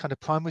example was kind of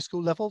primary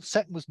school level.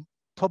 Second was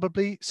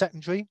probably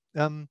secondary.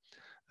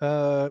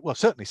 Well,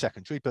 certainly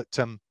secondary, but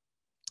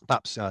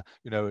perhaps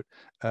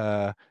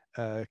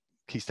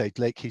key stage,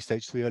 late key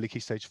stage 3, early key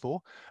stage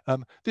 4.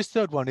 This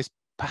third one is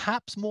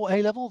perhaps more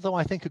A-level, though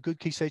I think a good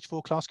Key Stage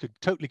 4 class could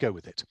totally go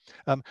with it.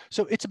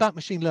 So it's about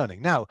machine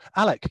learning. Now,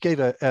 Alec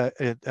gave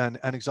an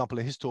example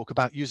in his talk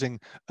about using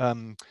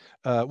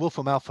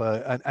Wolfram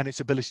Alpha and its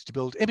ability to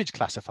build image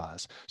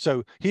classifiers.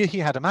 So here he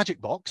had a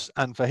magic box,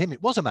 and for him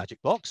it was a magic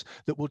box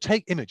that will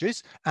take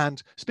images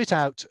and spit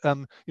out,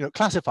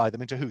 classify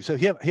them into who. So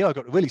here I've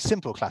got a really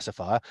simple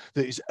classifier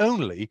that is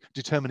only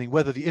determining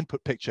whether the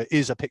input picture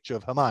is a picture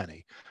of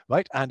Hermione,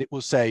 right? And it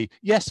will say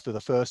yes for the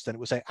first, and it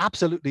will say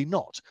absolutely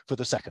not for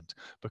the second,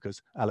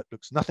 because Alec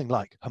looks nothing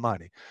like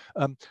Hermione.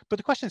 But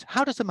the question is,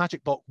 how does the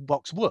magic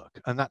box work?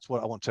 And that's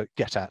what I want to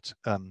get at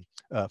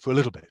for a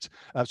little bit.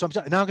 So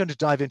I'm now going to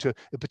dive into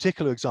a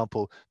particular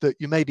example that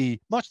you may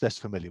be much less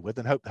familiar with,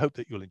 and hope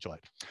that you'll enjoy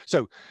it.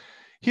 So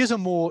here's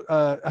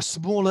a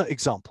smaller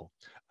example.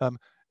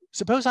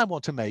 Suppose I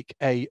want to make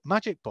a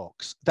magic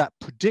box that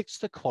predicts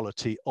the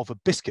quality of a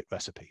biscuit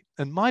recipe.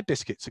 And my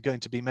biscuits are going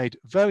to be made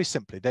very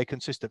simply. They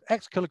consist of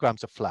X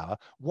kilograms of flour,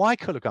 Y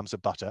kilograms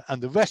of butter, and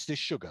the rest is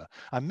sugar.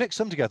 I mix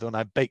them together and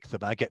I bake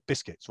them and I get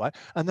biscuits, right?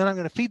 And then I'm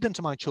going to feed them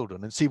to my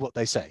children and see what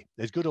they say.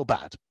 Is good or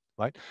bad?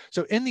 Right?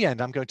 So in the end,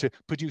 I'm going to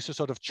produce a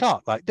sort of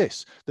chart like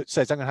this that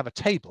says I'm going to have a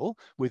table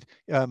with,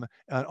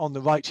 on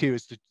the right here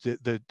is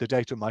the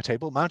data in my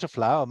table, amount of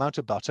flour, amount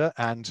of butter,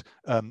 and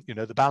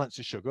the balance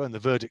is sugar, and the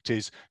verdict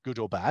is good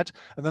or bad.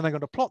 And then I'm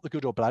going to plot the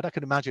good or bad. I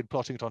can imagine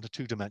plotting it on a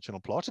two-dimensional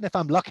plot. And if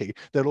I'm lucky,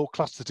 they'll all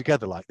cluster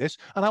together like this.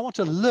 And I want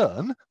to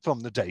learn from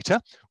the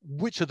data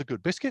which are the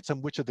good biscuits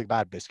and which are the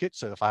bad biscuits.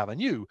 So if I have a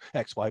new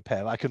XY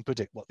pair, I can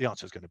predict what the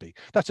answer is going to be.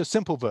 That's a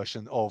simple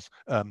version of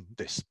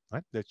this,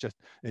 right?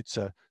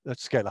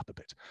 Let's scale up a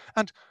bit.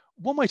 And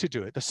one way to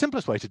do it, the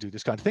simplest way to do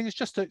this kind of thing is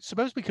just to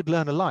suppose we could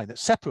learn a line that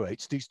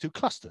separates these two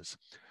clusters.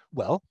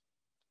 Well,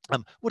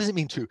 what does it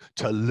mean to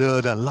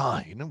learn a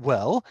line?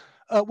 Well,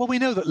 we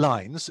know that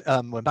lines,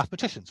 we're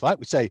mathematicians, right?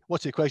 We say,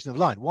 what's the equation of a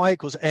line? Y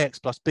equals ax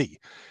plus b.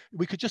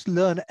 We could just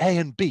learn A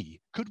and B.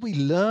 Could we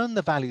learn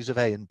the values of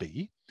A and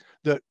B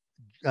that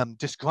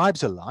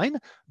describes a line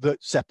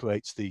that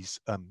separates these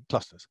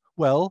clusters?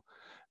 Well,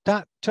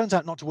 that turns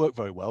out not to work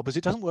very well, because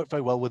it doesn't work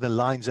very well when the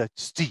lines are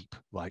steep,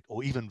 right,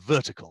 or even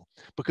vertical,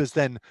 because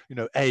then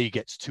A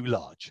gets too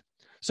large.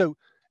 So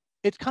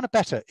it's kind of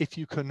better if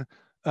you can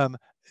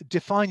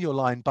define your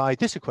line by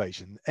this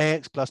equation: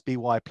 ax plus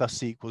by plus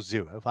c equals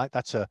 0. Right?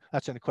 That's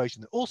an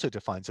equation that also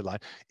defines a line.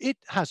 It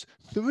has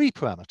 3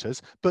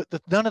 parameters, but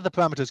none of the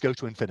parameters go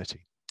to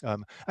infinity.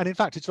 And in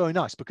fact, it's very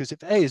nice, because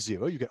if A is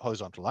 0, you get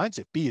horizontal lines.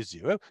 If B is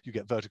 0, you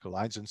get vertical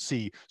lines, and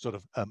C sort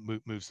of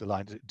moves the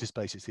line,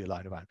 displaces the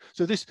line around.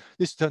 So this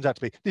turns out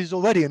to be, this is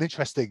already an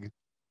interesting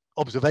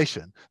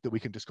observation that we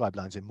can describe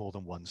lines in more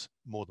than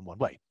one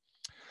way.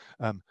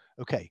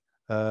 Okay.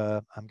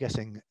 I'm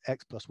guessing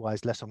x plus y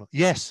is less than 1.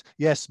 Yes,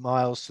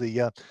 Miles.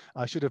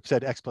 I should have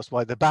said x plus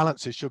y. The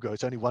balance is sugar.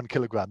 It's only 1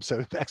 kilogram,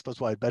 so x plus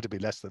y had better be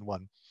less than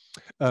 1.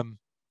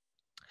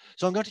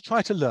 So I'm going to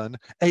try to learn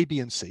A,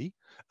 B, and C.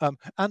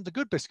 And the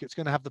good biscuit's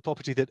going to have the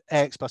property that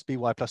ax plus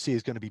by plus c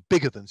is going to be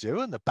bigger than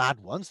 0, and the bad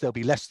ones, they'll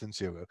be less than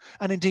 0.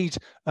 And indeed,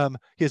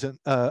 here's an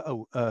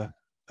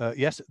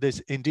yes,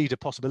 there's indeed a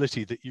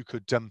possibility that you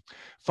could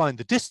find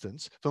the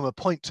distance from a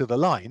point to the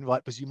line,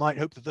 right? Because you might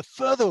hope that the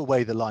further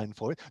away the line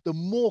for it, the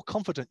more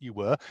confident you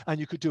were, and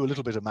you could do a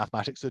little bit of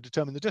mathematics to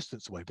determine the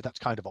distance away, but that's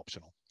kind of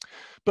optional.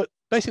 But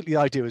basically the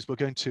idea is we're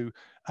going to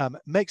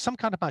make some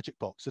kind of magic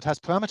box that has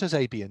parameters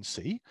A, B, and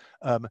C,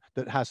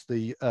 that has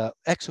the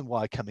X and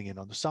Y coming in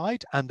on the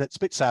side, and that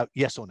spits out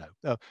yes or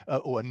no,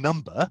 or a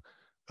number,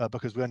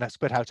 because we're going to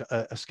spit out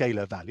a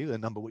scalar value, a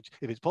number which,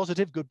 if it's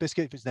positive, good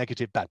biscuit; if it's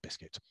negative, bad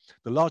biscuit.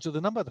 The larger the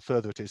number, the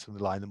further it is from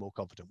the line, the more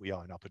confident we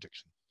are in our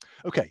prediction.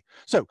 Okay,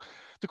 so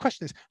the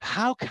question is,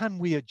 how can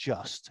we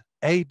adjust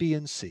A, B,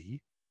 and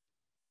C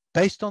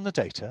based on the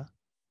data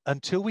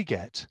until we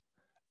get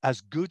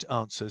as good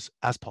answers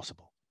as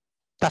possible?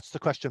 That's the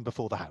question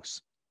before the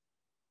house.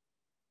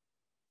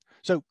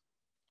 So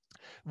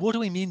what do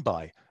we mean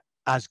by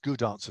as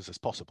good answers as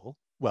possible?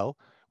 Well,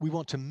 we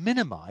want to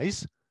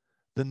minimize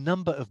the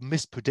number of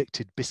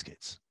mispredicted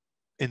biscuits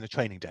in the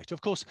training data.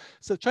 Of course,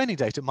 so training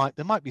data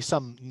there might be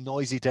some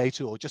noisy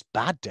data or just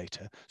bad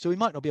data, so we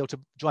might not be able to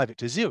drive it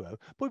to 0,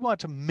 but we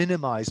want to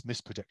minimize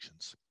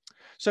mispredictions.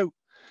 So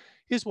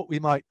here's what we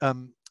might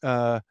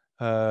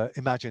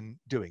imagine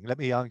doing.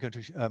 I'm going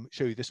to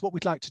show you this. What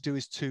we'd like to do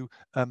is to,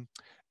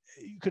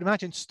 you could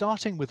imagine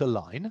starting with a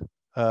line,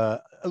 a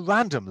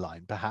random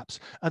line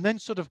perhaps, and then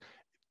sort of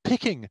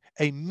picking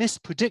a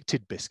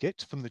mispredicted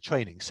biscuit from the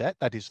training set,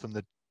 that is from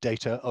the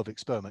data of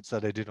experiments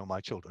that I did on my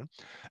children,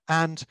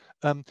 and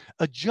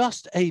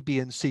adjust A, B,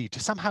 and C to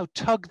somehow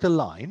tug the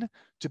line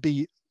to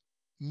be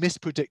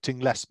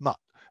mispredicting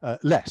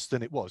less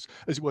than it was,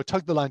 as it were,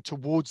 tug the line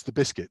towards the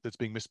biscuit that's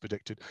being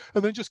mispredicted,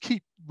 and then just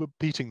keep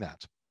repeating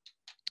that.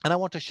 And I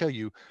want to show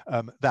you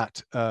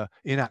that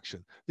in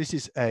action. This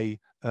is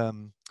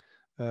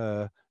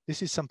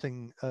this is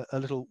something, a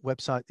little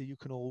website that you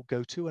can all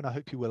go to, and I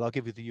hope you will. I'll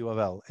give you the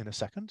URL in a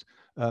second.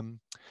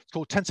 It's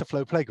called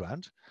TensorFlow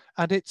Playground,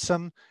 and it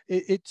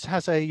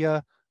has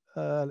a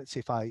let's see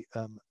if I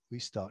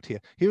restart here.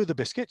 Here are the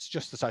biscuits,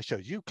 just as I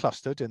showed you,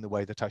 clustered in the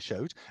way that I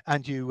showed.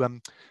 And you,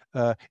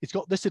 it's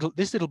got this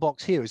little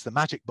box here is the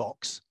magic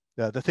box,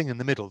 the thing in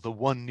the middle, the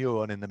one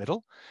neuron in the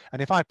middle.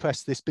 And if I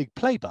press this big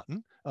play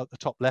button at the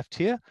top left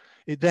here,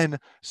 it then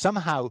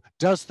somehow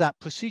does that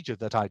procedure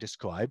that I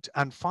described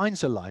and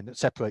finds a line that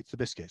separates the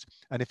biscuit.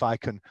 And if I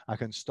can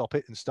stop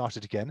it and start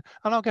it again,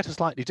 and I'll get a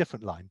slightly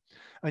different line.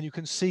 And you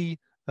can see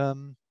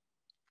there's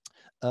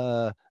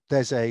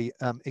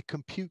it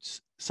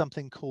computes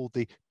something called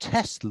the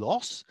test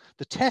loss.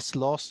 The test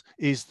loss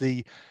is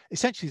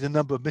essentially the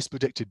number of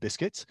mispredicted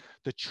biscuits.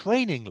 The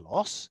training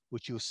loss,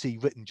 which you'll see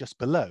written just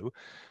below,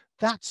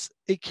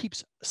 it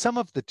keeps some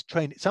of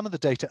the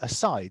data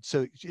aside.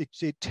 So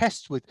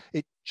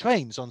it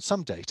trains on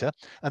some data,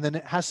 and then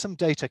it has some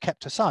data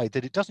kept aside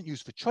that it doesn't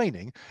use for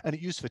training, and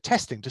it uses for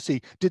testing to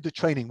see, did the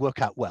training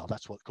work out well?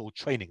 That's what's called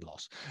training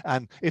loss.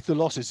 And if the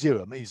loss is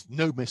 0, it means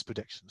no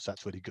mispredictions.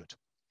 That's really good.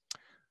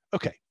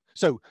 Okay,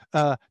 so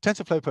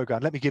TensorFlow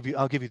program.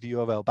 I'll give you the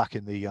URL back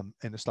in the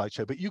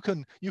slideshow. But you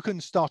can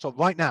start off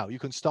right now. You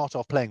can start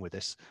off playing with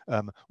this.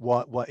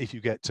 What if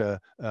you get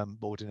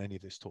bored in any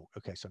of this talk?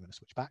 Okay, so I'm going to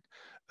switch back.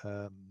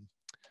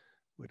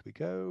 Where do we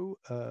go?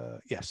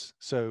 Yes.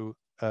 So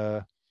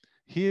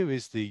here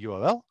is the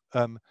URL: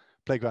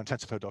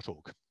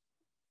 playgroundtensorflow.org.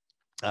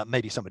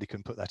 Maybe somebody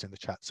can put that in the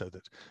chat so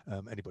that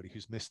anybody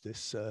who's missed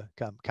this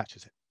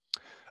catches it.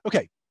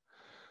 Okay.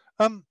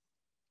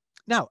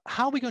 Now,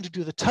 how are we going to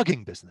do the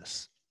tugging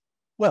business?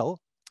 Well,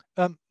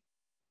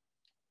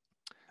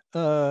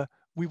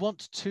 we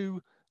want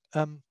to,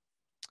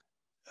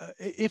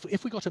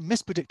 if we got a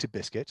mispredicted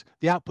biscuit,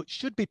 the output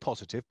should be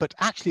positive, but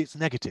actually it's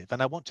negative.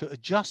 And I want to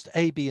adjust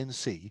A, B, and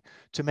C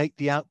to make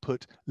the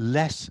output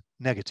less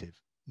negative,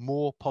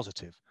 more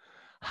positive.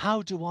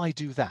 How do I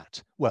do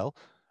that? Well,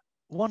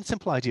 one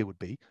simple idea would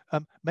be,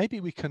 maybe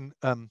we can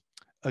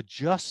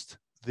adjust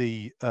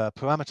the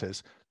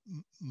parameters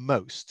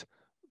most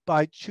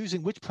by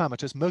choosing which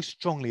parameters most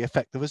strongly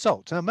affect the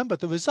result. Now remember,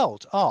 the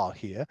result, R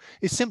here,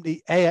 is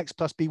simply AX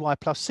plus BY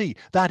plus C.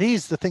 That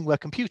is the thing we're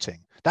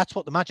computing. That's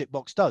what the magic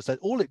box does. That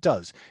all it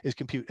does is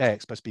compute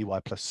AX plus BY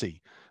plus C.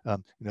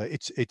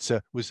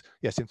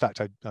 Yes, in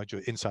fact, I drew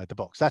it inside the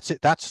box. That's it.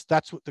 That's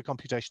what the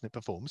computation it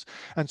performs.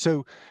 And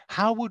so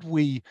how would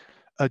we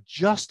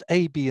adjust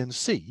A, B, and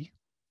C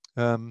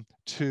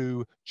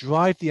to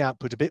drive the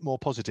output a bit more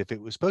positive? It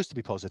was supposed to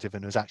be positive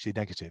and it was actually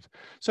negative.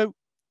 So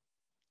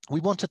we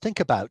want to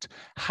think about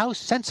how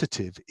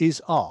sensitive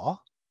is R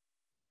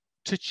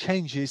to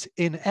changes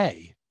in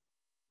A,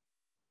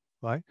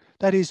 right?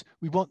 That is,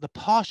 we want the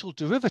partial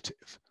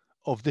derivative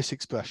of this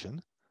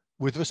expression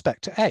with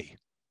respect to A.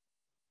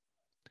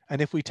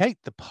 And if we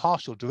take the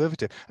partial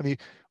derivative, I mean,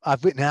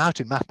 I've written it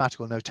out in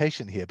mathematical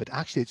notation here, but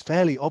actually it's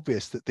fairly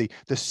obvious that the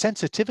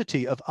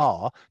sensitivity of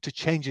R to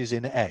changes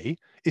in A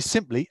is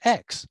simply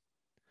X.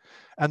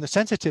 And the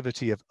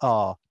sensitivity of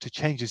R to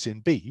changes in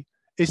B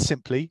is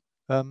simply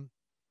here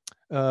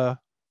I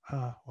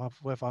want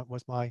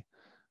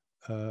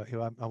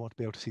to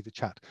be able to see the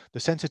chat. The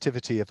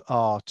sensitivity of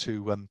R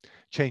to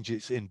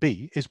changes in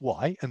B is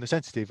Y, and the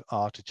sensitivity of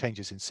R to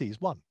changes in C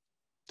is 1.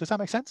 Does that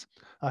make sense?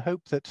 I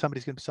hope that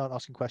somebody's going to start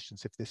asking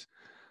questions if this,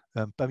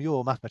 but you're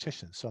all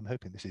mathematicians, so I'm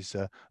hoping this is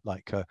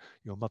like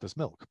your mother's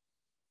milk.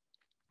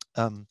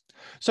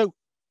 So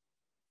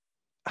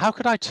how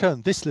could I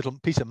turn this little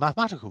piece of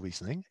mathematical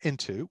reasoning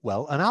into,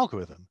 well, an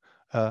algorithm?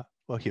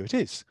 Well, here it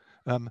is.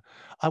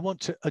 I want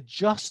to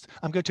adjust,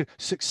 I'm going to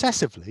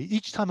successively,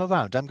 each time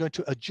around, I'm going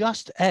to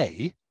adjust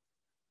A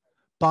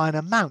by an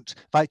amount,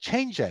 if I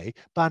change A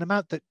by an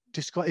amount that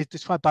is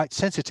described by its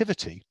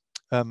sensitivity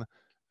to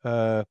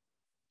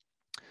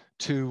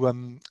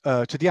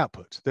the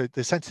output,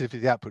 the sensitivity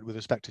of the output with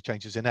respect to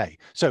changes in A.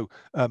 So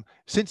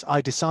since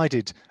I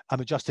decided I'm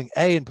adjusting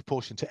A in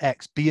proportion to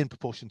X, B in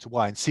proportion to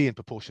Y, and C in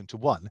proportion to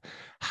 1,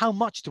 how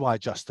much do I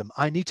adjust them?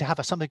 I need to have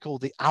something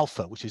called the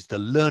alpha, which is the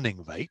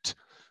learning rate.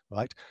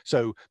 Right?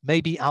 So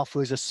maybe alpha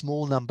is a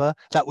small number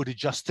that would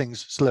adjust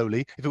things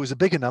slowly. If it was a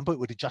bigger number, it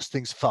would adjust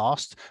things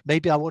fast.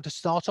 Maybe I want to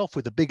start off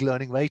with a big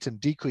learning rate and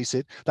decrease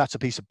it. That's a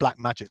piece of black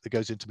magic that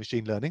goes into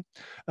machine learning.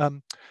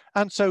 And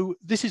so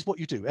this is what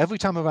you do every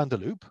time around the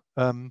loop.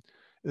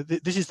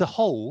 This is the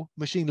whole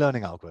machine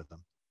learning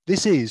algorithm.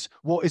 This is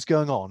what is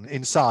going on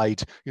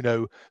inside,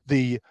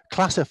 the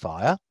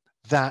classifier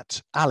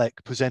that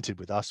Alec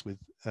presented us with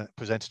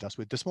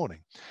this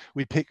morning.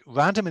 We pick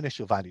random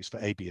initial values for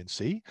A, B, and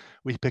C.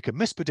 We pick a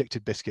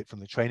mispredicted biscuit from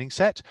the training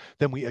set.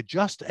 Then we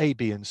adjust A,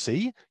 B, and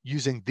C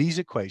using these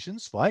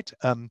equations, right,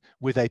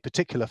 with a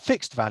particular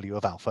fixed value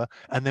of alpha,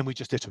 and then we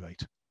just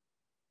iterate.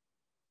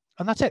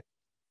 And that's it.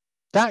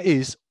 That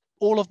is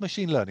all of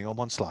machine learning on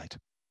one slide.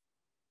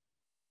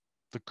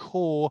 The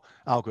core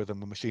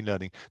algorithm of machine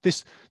learning.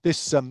 This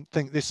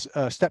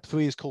step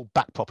 3 is called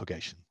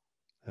backpropagation.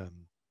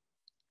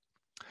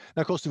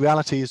 Now, of course, the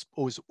reality is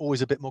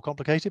always a bit more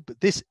complicated, but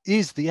this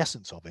is the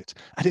essence of it,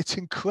 and it's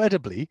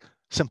incredibly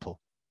simple.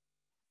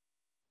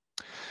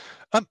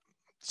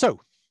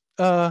 So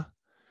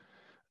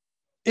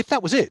if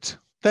that was it,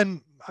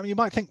 then I mean, you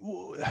might think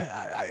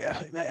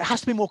it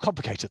has to be more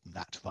complicated than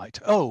that, right?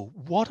 Oh,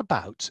 what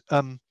about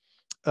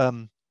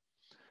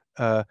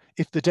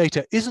if the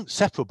data isn't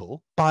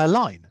separable by a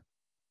line?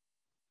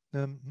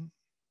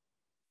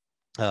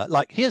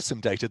 Like here's some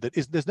data that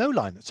there's no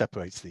line that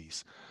separates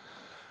these.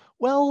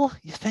 Well,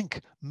 you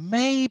think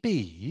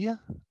maybe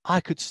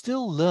I could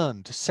still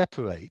learn to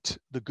separate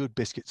the good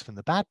biscuits from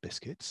the bad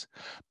biscuits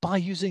by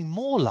using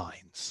more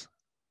lines.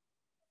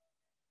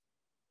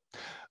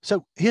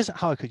 So here's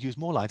how I could use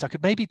more lines. I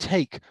could maybe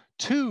take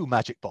two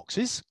magic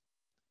boxes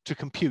to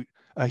compute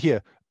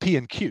here P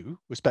and Q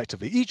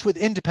respectively, each with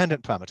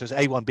independent parameters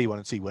A1, B1,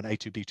 and C1,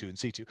 A2, B2, and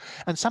C2,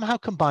 and somehow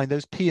combine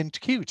those P and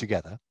Q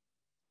together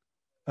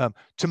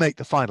to make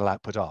the final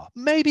output R.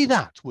 Maybe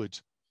that would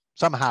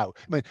somehow,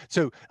 I mean,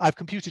 so I've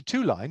computed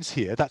two lines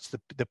here, that's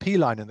the P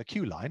line and the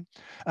Q line,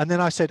 and then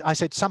I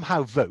said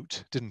somehow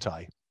vote, didn't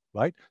I?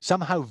 Right?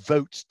 Somehow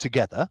vote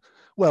together.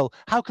 Well,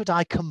 how could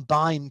I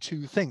combine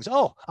two things?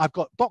 Oh, I've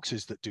got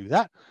boxes that do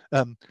that.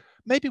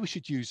 Maybe we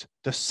should use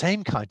the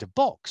same kind of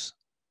box.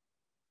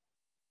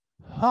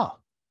 Huh.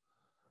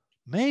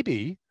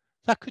 Maybe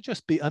that could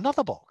just be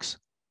another box.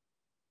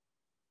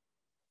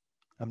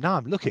 And now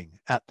I'm looking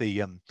at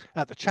the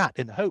chat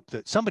in the hope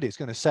that somebody is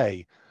going to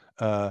say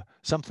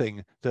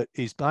something that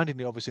is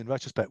blindingly obvious in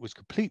retrospect, was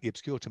completely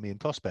obscure to me in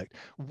prospect.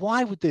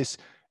 Why would this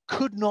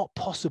could not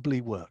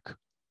possibly work?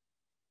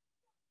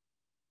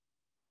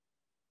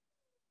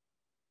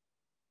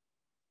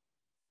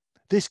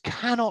 This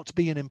cannot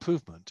be an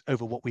improvement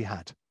over what we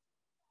had.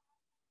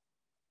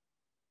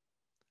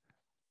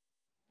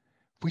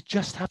 We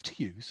just have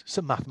to use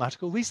some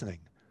mathematical reasoning.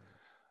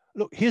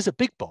 Look, here's a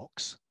big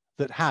box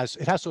that has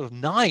sort of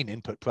 9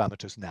 input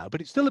parameters now,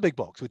 but it's still a big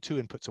box with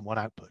 2 inputs and 1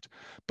 output.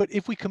 But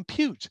if we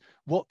compute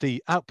what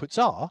the outputs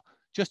are,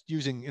 just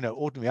using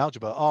ordinary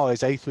algebra, R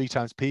is A 3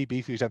 times P,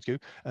 B 3 times Q,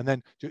 and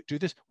then do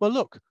this. Well,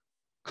 look,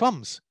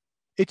 crumbs,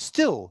 it's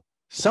still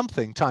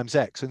something times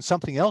X and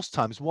something else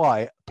times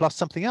Y plus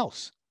something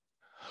else.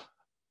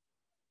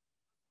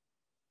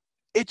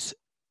 It's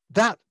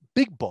that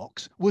big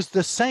box was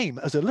the same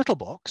as a little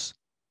box,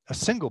 a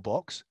single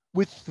box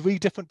with 3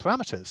 different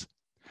parameters.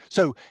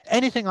 So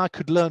anything I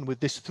could learn with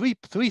this three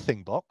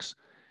thing box,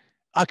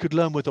 I could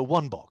learn with a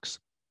 1 box.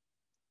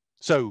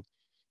 So,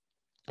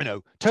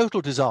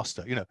 total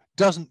disaster.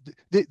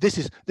 This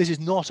is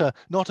not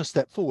a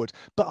step forward.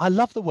 But I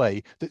love the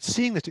way that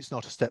seeing that it's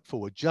not a step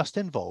forward just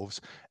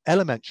involves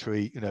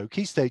elementary,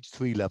 key stage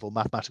 3 level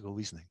mathematical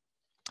reasoning.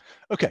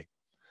 Okay,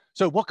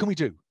 so what can we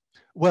do?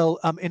 Well,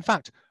 in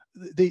fact,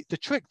 the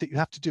trick that you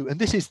have to do, and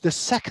this is the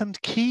second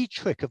key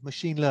trick of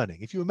machine learning.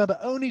 If you remember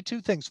only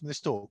 2 things from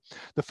this talk,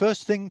 the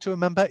first thing to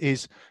remember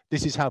is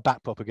this is how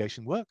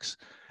backpropagation works.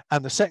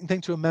 And the second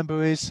thing to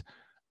remember is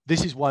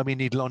this is why we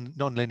need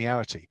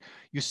nonlinearity.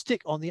 You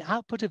stick on the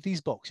output of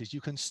these boxes, you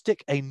can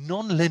stick a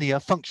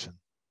nonlinear function.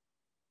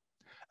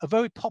 A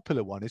very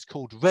popular one is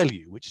called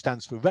ReLU, which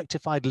stands for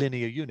rectified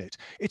linear unit.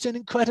 It's an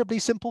incredibly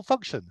simple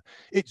function.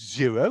 It's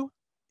 0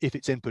 if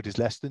its input is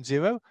less than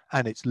 0,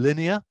 and it's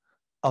linear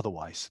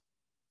otherwise.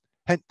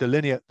 Hence, the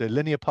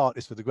linear part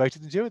is for the greater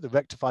than 0, the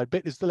rectified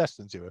bit is the less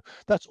than 0.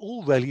 That's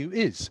all ReLU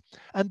is.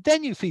 And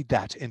then you feed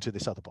that into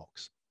this other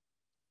box.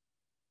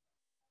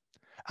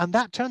 And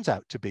that turns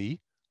out to be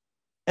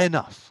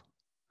enough.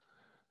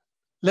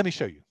 Let me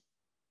show you.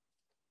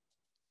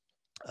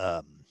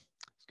 Let's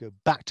go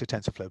back to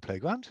TensorFlow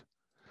Playground.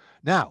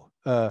 Now,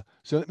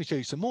 so let me show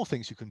you some more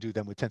things you can do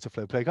then with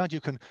TensorFlow Playground.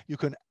 You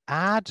can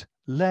add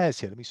layers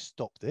here. Let me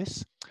stop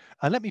this.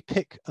 And let me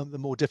pick the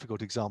more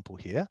difficult example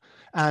here.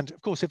 And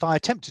of course, if I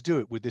attempt to do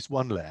it with this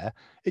 1 layer,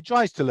 it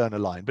tries to learn a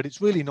line, but it's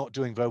really not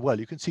doing very well.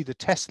 You can see the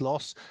test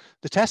loss.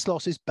 The test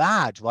loss is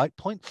bad, right?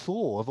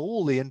 0.4 of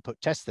all the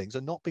input test things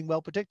are not being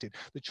well predicted.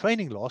 The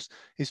training loss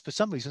is for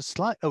some reason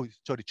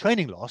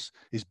training loss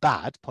is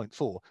bad,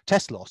 0.4.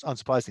 Test loss,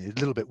 unsurprisingly, is a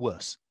little bit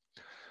worse.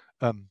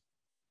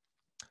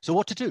 So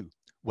what to do?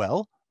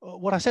 Well,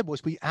 what I said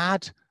was we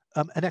add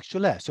an extra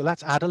layer. So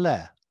let's add a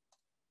layer.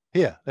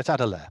 Here, let's add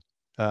a layer.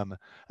 And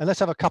let's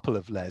have a couple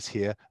of layers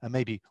here and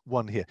maybe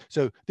 1 here.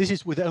 So this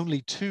is with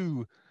only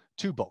two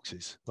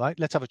boxes, right?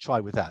 Let's have a try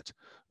with that.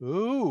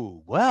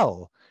 Oh,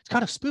 well, it's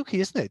kind of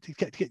spooky, isn't it?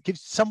 It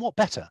gives somewhat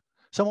better.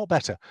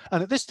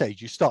 And at this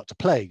stage, you start to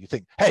play. You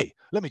think, hey,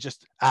 let me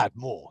just add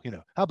more.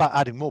 How about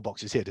adding more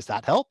boxes here? Does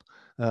that help?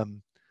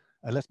 And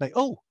let's make,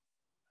 oh,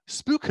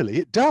 spookily,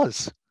 it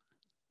does.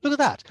 Look at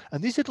that.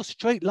 And these little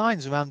straight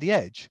lines around the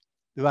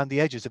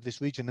edges of this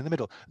region in the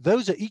middle,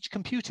 those are each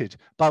computed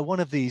by one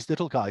of these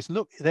little guys.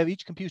 Look, they're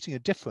each computing a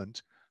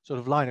different sort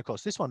of line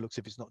across. This one looks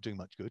as if it's not doing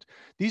much good.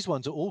 These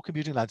ones are all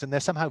computing lines and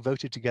they're somehow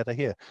voted together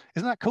here.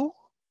 Isn't that cool?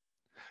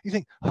 You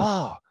think,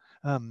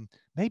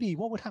 maybe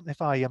what would happen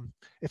if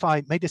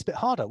I made this a bit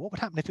harder? What would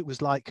happen if it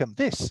was like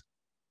this?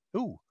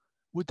 Ooh,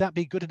 would that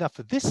be good enough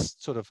for this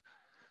sort of,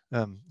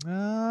 having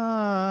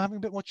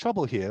a bit more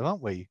trouble here,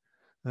 aren't we?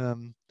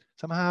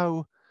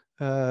 Somehow,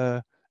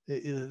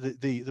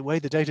 the way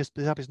the data is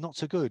split up is not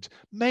so good.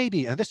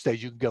 Maybe at this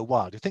stage you can go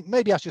wild. You think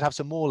maybe I should have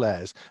some more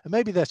layers, and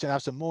maybe they should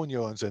have some more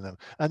neurons in them,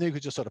 and then you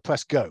could just sort of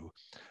press go.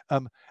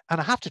 And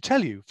I have to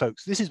tell you,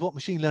 folks, this is what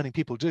machine learning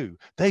people do.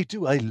 They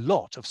do a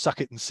lot of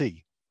suck it and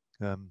see,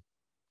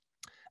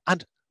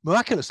 and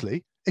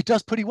miraculously, it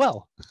does pretty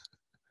well.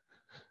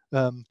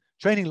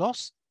 Training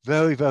loss,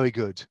 very, very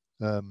good.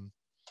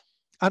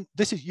 And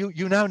this is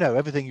you now know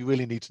everything you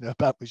really need to know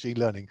about machine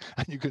learning,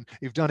 and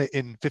you've done it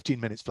in 15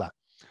 minutes flat.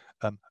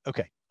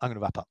 Okay, I'm going to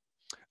wrap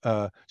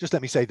up. Just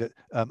let me say that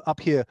up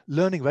here,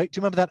 learning rate. Do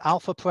you remember that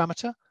alpha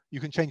parameter? You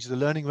can change the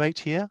learning rate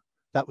here.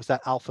 That was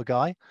that alpha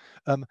guy.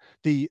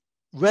 The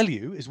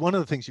ReLU is one of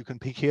the things you can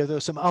pick here. There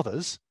are some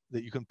others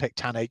that you can pick,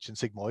 tan H and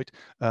sigmoid.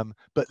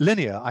 But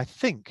linear, I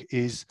think,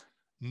 is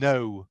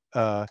the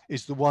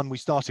one we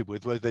started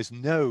with, where there's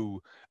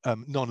no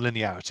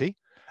non-linearity.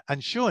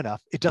 And sure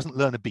enough, it doesn't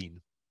learn a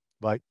bean,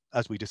 right,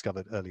 as we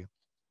discovered earlier.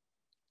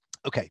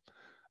 Okay,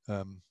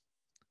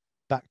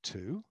 back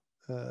to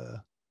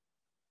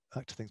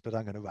things, but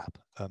I'm going to wrap.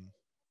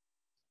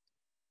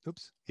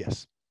 Oops,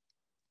 yes.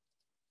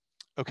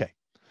 Okay.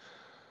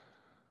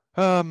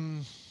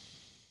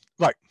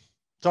 Right,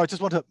 so I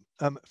just want to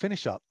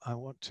finish up. I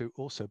want to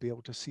also be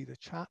able to see the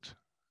chat,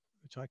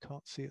 which I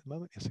can't see at the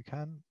moment. Yes, I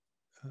can.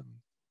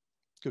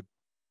 Good.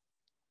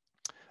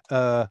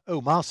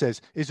 Oh, Miles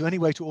says, is there any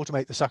way to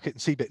automate the suck it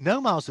and see bit? No,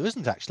 Miles, there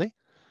isn't actually.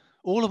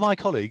 All of my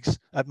colleagues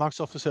at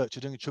Microsoft Research are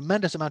doing a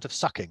tremendous amount of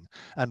sucking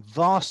and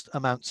vast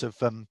amounts of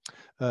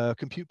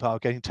compute power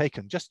getting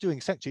taken, just doing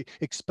essentially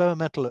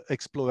experimental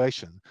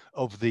exploration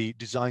of the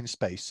design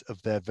space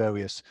of their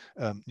various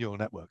neural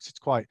networks. It's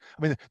quite,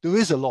 I mean, there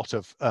is a lot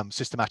of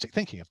systematic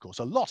thinking, of course,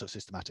 a lot of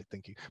systematic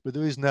thinking, but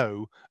there is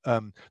no,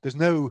 there's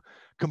no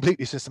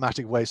completely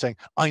systematic way of saying,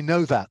 I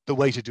know that the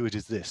way to do it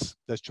is this.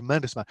 There's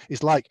tremendous amount.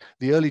 It's like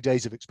the early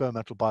days of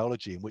experimental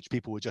biology, in which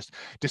people were just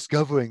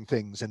discovering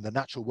things in the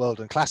natural world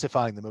and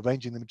classifying them,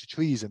 arranging them into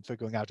trees and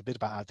figuring out a bit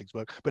about how things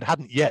work, but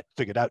hadn't yet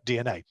figured out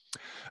DNA.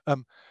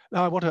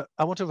 Now I want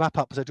to wrap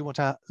up, because I do want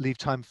to leave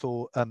time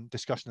for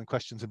discussion and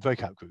questions and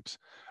breakout groups.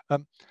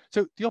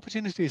 So the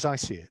opportunity, as I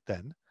see it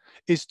then,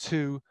 is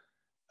to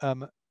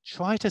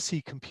try to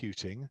see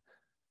computing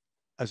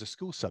as a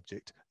school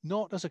subject,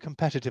 not as a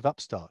competitive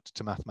upstart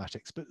to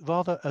mathematics, but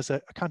rather as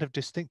a kind of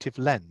distinctive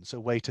lens, a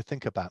way to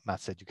think about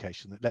maths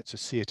education that lets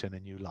us see it in a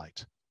new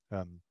light.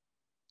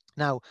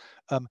 Now,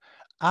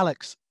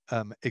 Alex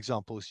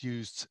examples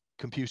used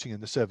computing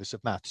in the service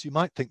of maths. You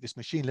might think this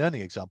machine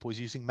learning example is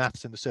using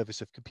maths in the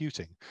service of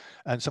computing,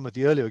 and some of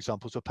the earlier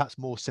examples were perhaps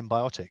more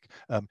symbiotic.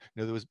 You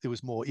know, it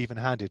was more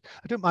even-handed.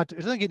 I don't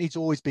think it needs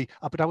to always be,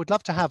 but I would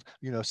love to have,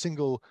 you know, a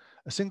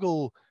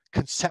single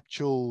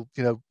conceptual,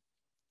 you know,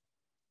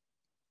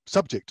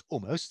 subject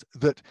almost,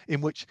 that in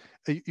which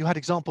you had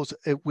examples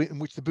in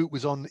which the boot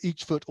was on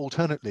each foot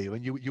alternately,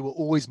 and you were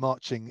always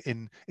marching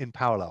in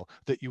parallel,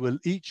 that you were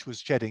each was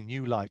shedding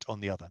new light on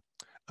the other.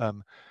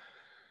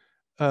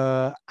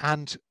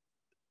 And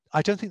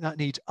I don't think that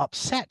need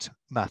upset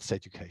maths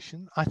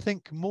education. I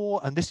think more,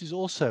 and this is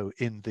also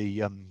in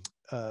the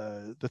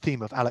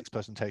theme of Alex's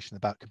presentation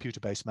about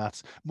computer-based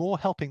maths, more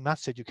helping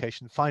maths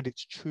education find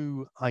its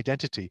true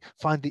identity,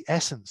 find the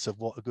essence of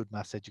what a good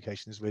maths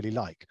education is really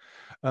like.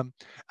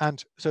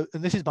 And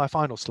this is my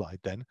final slide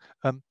then.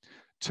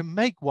 To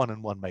make 1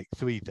 and 1 make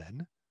 3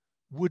 then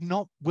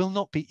will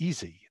not be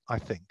easy, I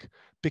think,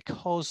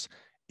 because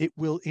it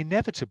will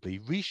inevitably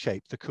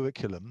reshape the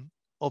curriculum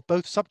of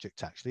both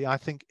subjects. Actually, I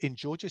think in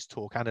George's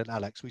talk and in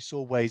Alex, we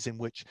saw ways in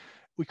which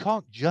we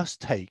can't just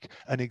take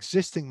an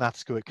existing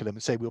maths curriculum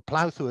and say we'll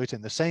plow through it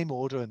in the same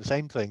order and the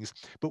same things,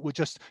 but we'll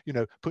just, you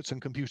know, put some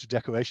computer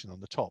decoration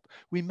on the top.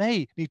 We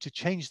may need to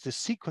change the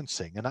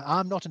sequencing, and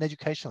I'm not an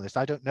educationalist.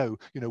 I don't know,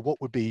 you know, what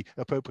would be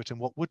appropriate and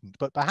what wouldn't.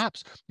 But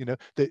perhaps, you know,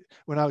 that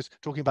when I was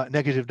talking about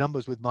negative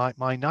numbers with my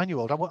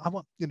 9-year-old, I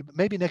want, you know,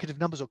 maybe negative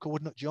numbers or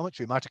coordinate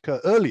geometry might occur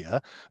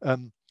earlier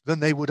than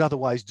they would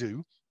otherwise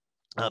do.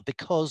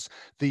 Because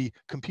the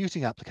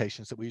computing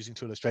applications that we're using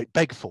to illustrate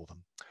beg for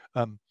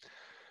them.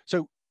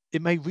 So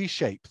it may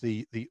reshape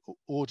the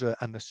order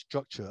and the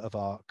structure of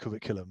our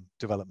curriculum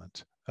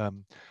development.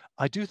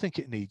 I do think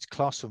it needs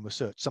classroom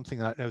research, something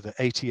that I know that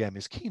ATM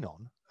is keen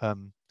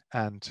on,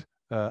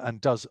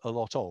 and does a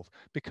lot of,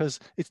 because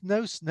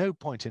it's no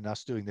point in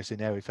us doing this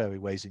in airy-fairy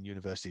ways in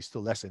universities,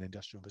 still less in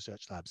industrial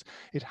research labs.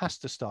 It has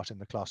to start in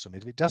the classroom.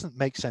 If it doesn't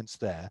make sense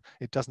there,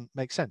 it doesn't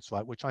make sense,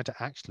 right? We're trying to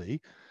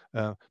actually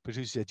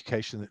produce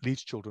education that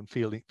leaves children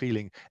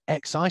feeling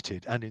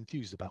excited and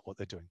enthused about what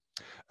they're doing.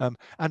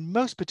 And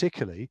most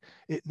particularly,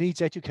 it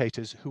needs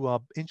educators who are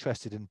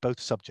interested in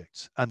both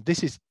subjects. And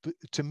this is,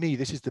 to me,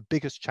 this is the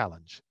biggest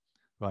challenge,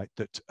 right?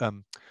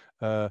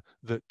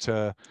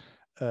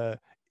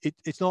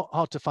 it's not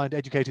hard to find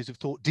educators who've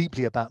thought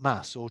deeply about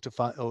maths, or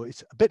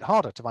it's a bit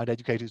harder to find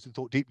educators who've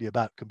thought deeply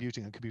about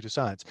computing and computer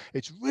science.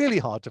 It's really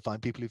hard to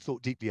find people who've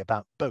thought deeply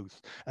about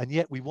both. And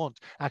yet we want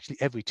actually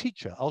every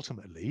teacher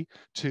ultimately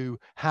to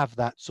have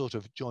that sort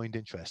of joined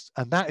interest.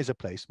 And that is a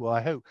place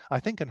where I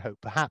think and hope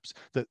perhaps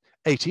that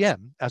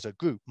ATM as a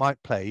group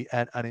might play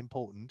an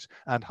important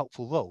and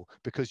helpful role,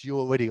 because you're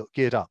already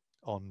geared up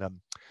on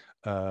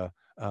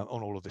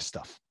all of this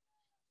stuff.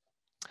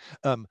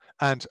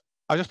 And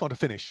I just want to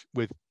finish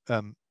with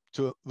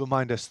to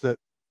remind us that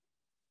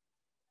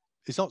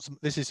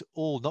this is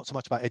all not so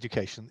much about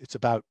education, it's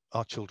about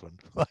our children,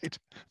 right?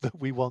 That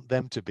we want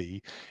them to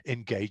be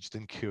engaged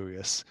and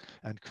curious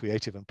and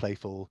creative and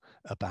playful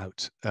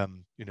about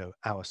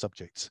our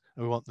subjects.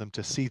 And we want them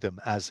to see them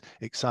as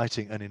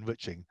exciting and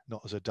enriching,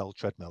 not as a dull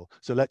treadmill.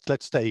 So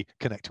let's stay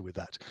connected with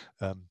that.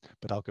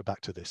 But I'll go back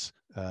to this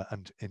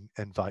and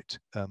invite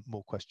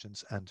more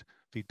questions and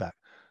feedback.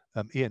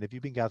 Ian, have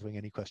you been gathering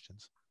any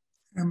questions?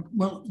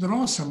 Well, there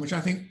are some which I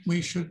think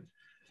we should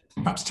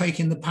perhaps take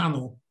in the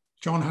panel.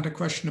 John had a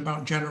question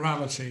about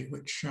generality,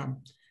 which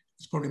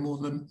is probably more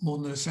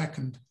than a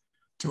second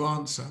to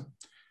answer.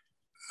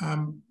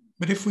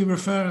 But if we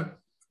refer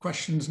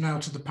questions now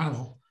to the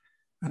panel,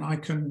 and I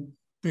can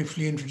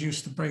briefly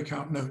introduce the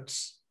breakout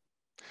notes.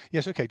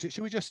 Yes, okay.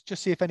 Should we just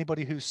see if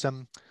anybody who's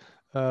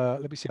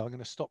let me see. I'm going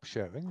to stop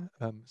sharing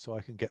so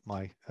I can get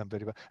my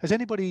video. Has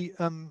anybody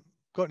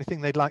got anything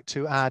they'd like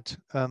to add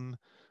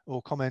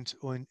or comment,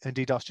 or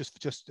indeed ask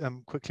just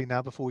quickly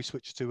now before we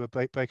switch to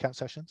breakout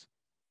sessions?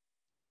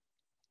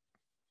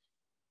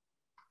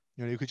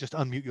 You could just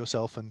unmute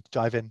yourself and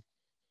dive in.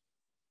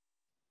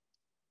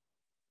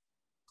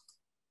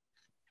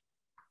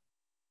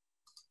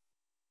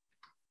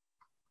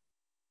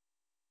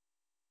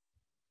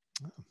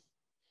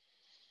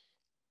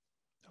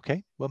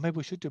 Okay, well, maybe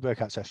we should do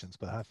breakout sessions,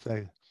 but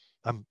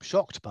I'm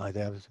shocked by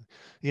their,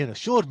 Ian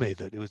assured me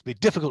that it would be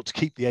difficult to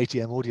keep the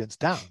ATM audience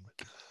down.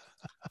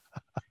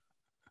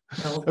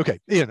 Well, okay,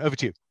 Ian, over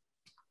to you.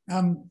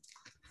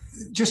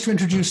 Just to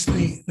introduce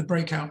the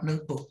breakout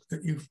notebook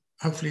that you've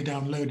hopefully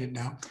downloaded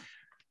now.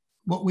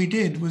 What we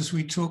did was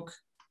we took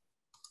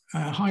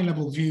a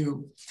high-level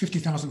view,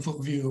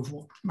 50,000-foot view of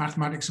what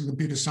mathematics and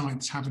computer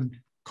science have in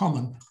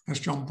common. As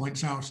John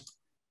points out,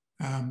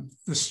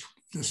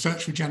 the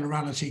search for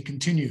generality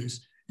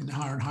continues in the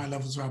higher and higher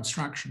levels of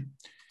abstraction.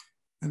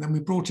 And then we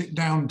brought it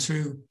down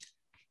to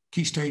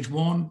key stage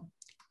 1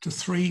 to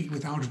 3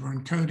 with algebra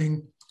and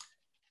coding,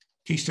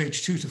 key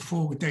stage 2 to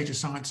 4 with data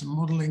science and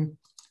modeling,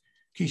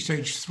 key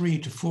stage 3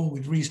 to 4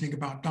 with reasoning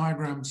about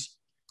diagrams,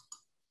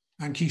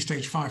 and key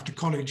stage 5 to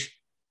college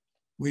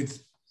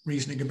with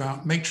reasoning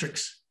about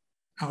matrix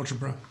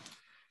algebra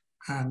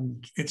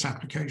and its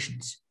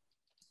applications.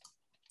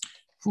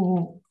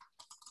 For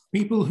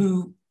people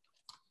who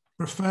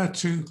prefer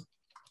to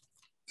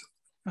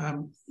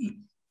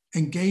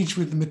engage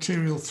with the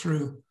material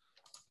through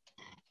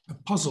a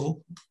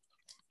puzzle,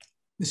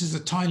 this is a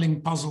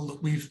tiling puzzle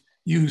that we've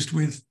used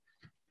with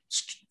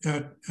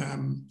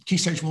key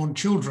stage 1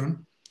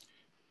 children,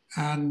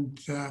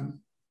 and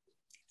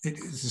it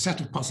is a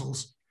set of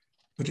puzzles,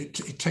 but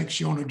it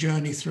takes you on a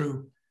journey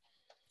through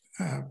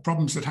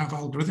problems that have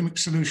algorithmic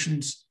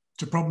solutions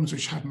to problems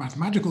which have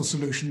mathematical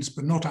solutions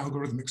but not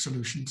algorithmic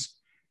solutions,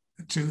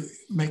 to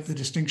make the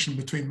distinction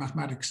between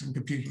mathematics and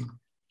computing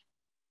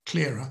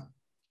clearer.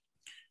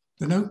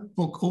 The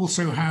notebook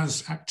also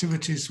has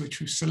activities which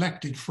we've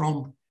selected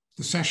from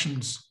the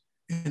sessions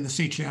in the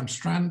CTM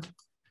strand,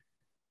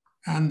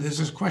 and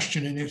there's a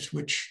question in it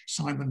which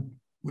Simon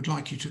would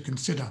like you to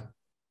consider.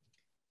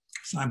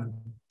 Simon.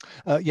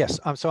 Yes,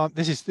 so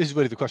this is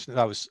really the question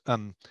that I was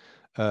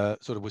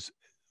sort of was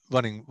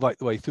running right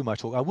the way through my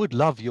talk. I would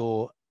love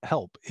your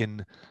help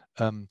in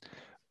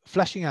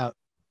fleshing out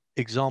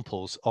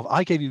examples of,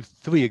 I gave you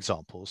 3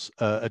 examples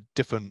at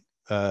different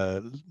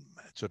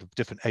sort of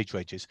different age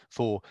ranges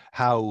for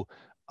how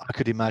I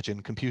could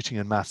imagine computing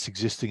and maths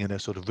existing in a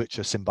sort of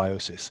richer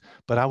symbiosis,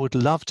 but I would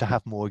love to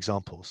have more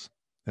examples.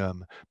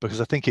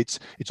 Because I think it's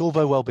all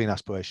very well being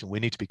aspirational. We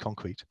need to be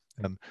concrete.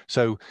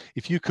 So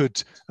if you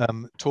could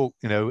talk,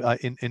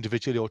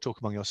 individually or talk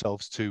among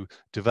yourselves to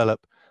develop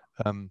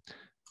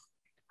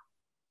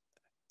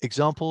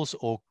examples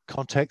or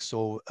contexts,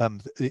 or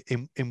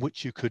in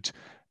which you could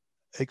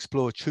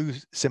explore true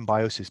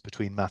symbiosis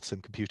between maths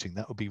and computing,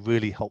 that would be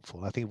really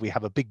helpful. I think if we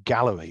have a big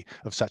gallery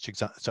of such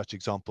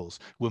examples,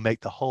 we'll make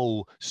the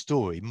whole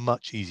story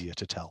much easier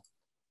to tell.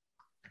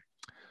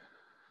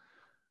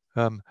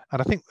 And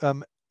I think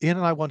Ian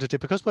and I wanted to,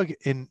 because we're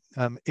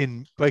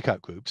in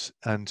breakout groups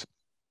and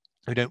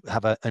we don't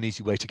have an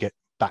easy way to get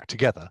back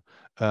together,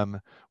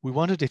 we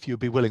wondered if you'd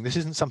be willing. This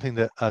isn't something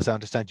that, as I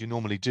understand, you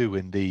normally do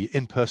in the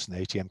in-person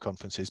ATM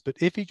conferences, but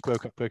if each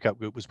breakout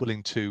group was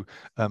willing to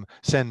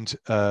send,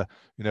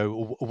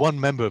 one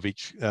member of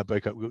each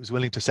breakout group was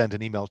willing to send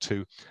an email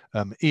to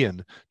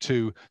Ian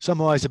to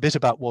summarize a bit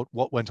about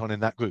what went on in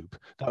that group,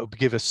 that would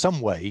give us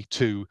some way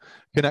to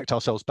connect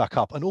ourselves back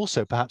up, and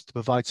also perhaps to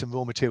provide some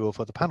raw material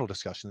for the panel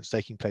discussion that's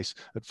taking place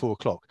at 4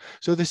 o'clock.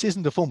 So this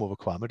isn't a formal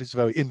requirement; it's a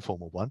very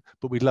informal one,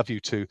 but we'd love you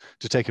to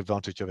take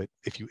advantage of it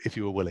if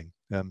you were willing.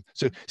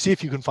 So see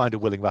if you can find a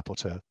willing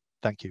rapporteur.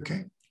 Thank you.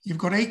 Okay, you've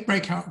got 8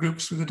 breakout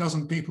groups with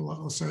 12 people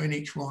or so in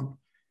each one.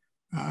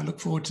 I look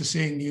forward to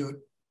seeing you at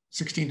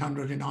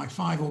 1600 in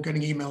I5 or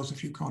getting emails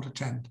if you can't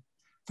attend.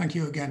 Thank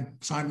you again,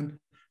 Simon,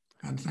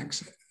 and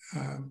thanks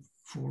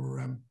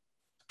for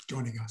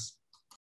joining us.